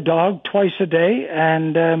walk the dog twice a day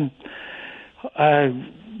and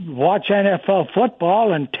watch NFL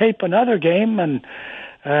football and tape another game and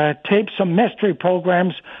tape some mystery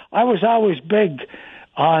programs. I was always big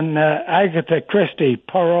on Agatha Christie,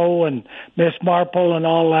 Poirot and Miss Marple and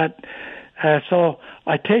all that. So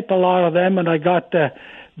I taped a lot of them, and I got the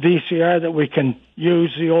VCR that we can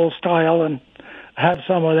use the old style and have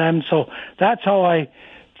some of them. So that's how I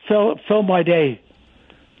fill my day.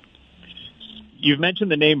 You've mentioned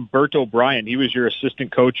the name Bert O'Brien. He was your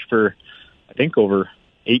assistant coach for, I think, over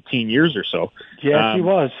 18 years or so. Yes, he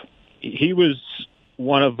was. He was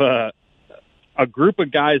one of a group of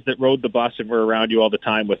guys that rode the bus and were around you all the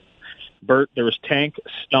time. With Bert, there was Tank,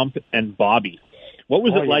 Stump, and Bobby. What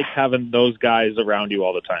was it like having those guys around you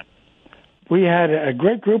all the time? We had a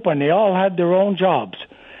great group, and they all had their own jobs,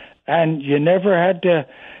 and you never had to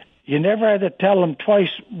tell them twice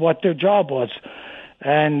what their job was.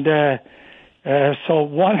 And so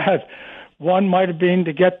one might have been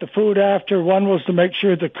to get the food after, one was to make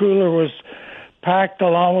sure the cooler was packed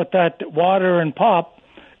along with that water and pop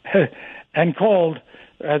and cold.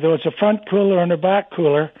 There was a front cooler and a back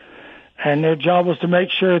cooler, and their job was to make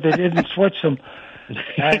sure they didn't switch them.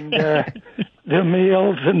 And the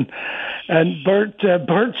meals and Bert's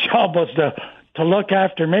job was to look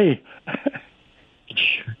after me.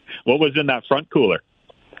 What was in that front cooler?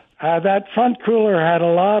 That front cooler had a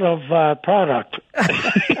lot of product.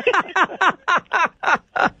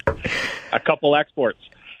 A couple exports.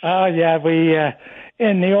 Yeah, we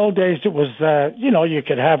in the old days it was you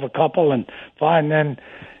could have a couple and fine. Then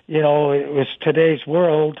it was today's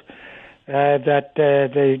world that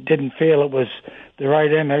they didn't feel it was the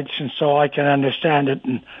right image, and so I can understand it.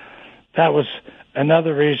 And that was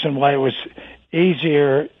another reason why it was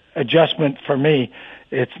easier adjustment for me.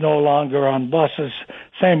 It's no longer on buses,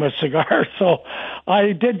 same as cigars. So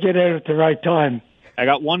I did get out at the right time. I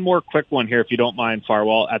got one more quick one here, if you don't mind,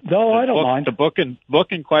 Farwell. I don't mind. The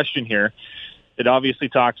book in question here, it obviously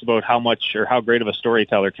talks about how much or how great of a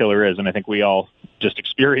storyteller Killer is, and I think we all just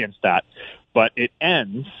experienced that. But it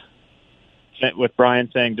ends with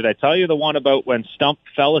Brian saying, "Did I tell you the one about when Stump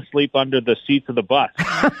fell asleep under the seats of the bus?"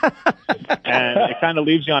 And it kind of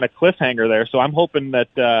leaves you on a cliffhanger there. So I'm hoping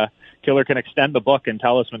that Killer can extend the book and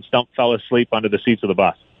tell us when Stump fell asleep under the seats of the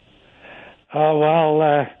bus.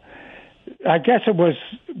 I guess it was,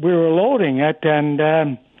 we were loading it,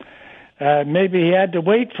 and maybe he had to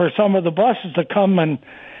wait for some of the buses to come, and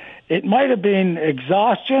it might have been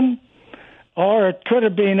exhaustion, or it could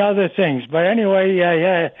have been other things. But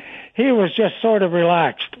anyway, he was just sort of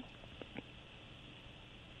relaxed.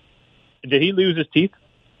 Did he lose his teeth?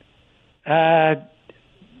 That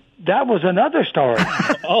was another story.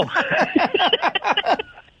 Oh.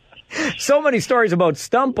 So many stories about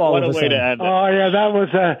Stump all of a sudden. What a way to end it. Oh, yeah, that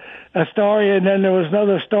was a story. And then there was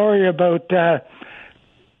another story about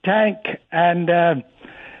Tank. And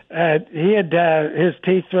he had his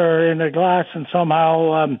teeth were in a glass, and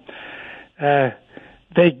somehow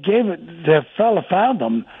they gave it, the fella found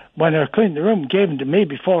them when they were cleaning the room, gave them to me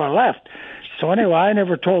before I left. So anyway, I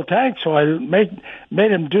never told Tank, so I made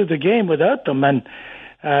him do the game without them. And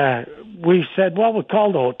we said, well, we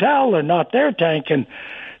called the hotel. They're not there, Tank. And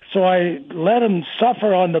so I let him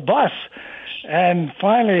suffer on the bus. And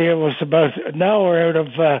finally, it was about an hour out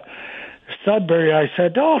of Sudbury. I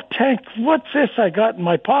said, oh, Tank, what's this I got in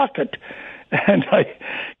my pocket? And I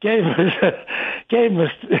gave him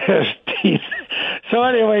his teeth. So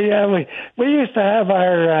anyway, we used to have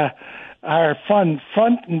our fun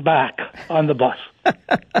front and back on the bus.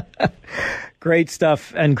 Great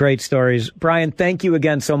stuff and great stories. Brian, thank you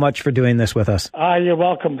again so much for doing this with us. You're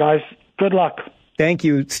welcome, guys. Good luck. Thank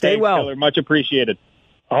you. Stay Thanks, well. Killer. Much appreciated.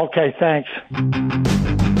 Okay, thanks.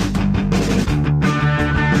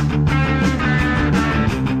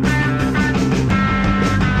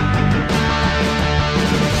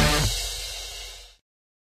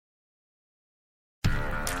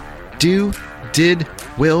 Do, Did,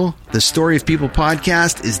 Will, the Story of People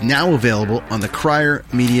podcast is now available on the Crier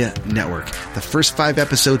Media Network. The first 5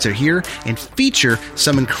 episodes are here and feature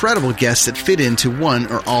some incredible guests that fit into one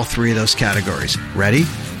or all 3 of those categories. Ready?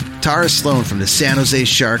 Tara Sloan from the San Jose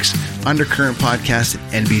Sharks Undercurrent podcast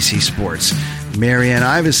at NBC Sports. Marianne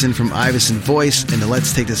Iveson from Iveson Voice and the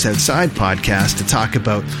Let's Take This Outside podcast to talk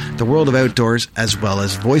about the world of outdoors as well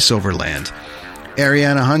as voiceover land.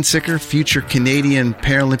 Ariana Hunsicker, future Canadian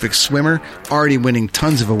Paralympic swimmer, already winning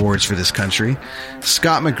tons of awards for this country.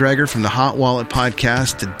 Scott McGregor from the Hot Wallet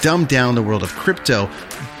podcast to dumb down the world of crypto,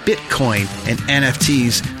 Bitcoin, and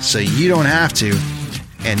NFTs so you don't have to.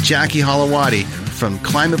 And Jackie Holowati from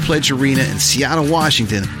Climate Pledge Arena in Seattle,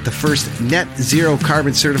 Washington, the first net zero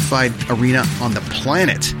carbon certified arena on the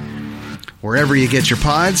planet. Wherever you get your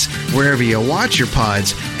pods, wherever you watch your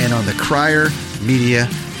pods, and on the Crier Media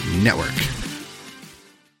Network.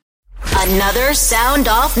 Another Sound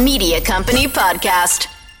Off Media Company podcast.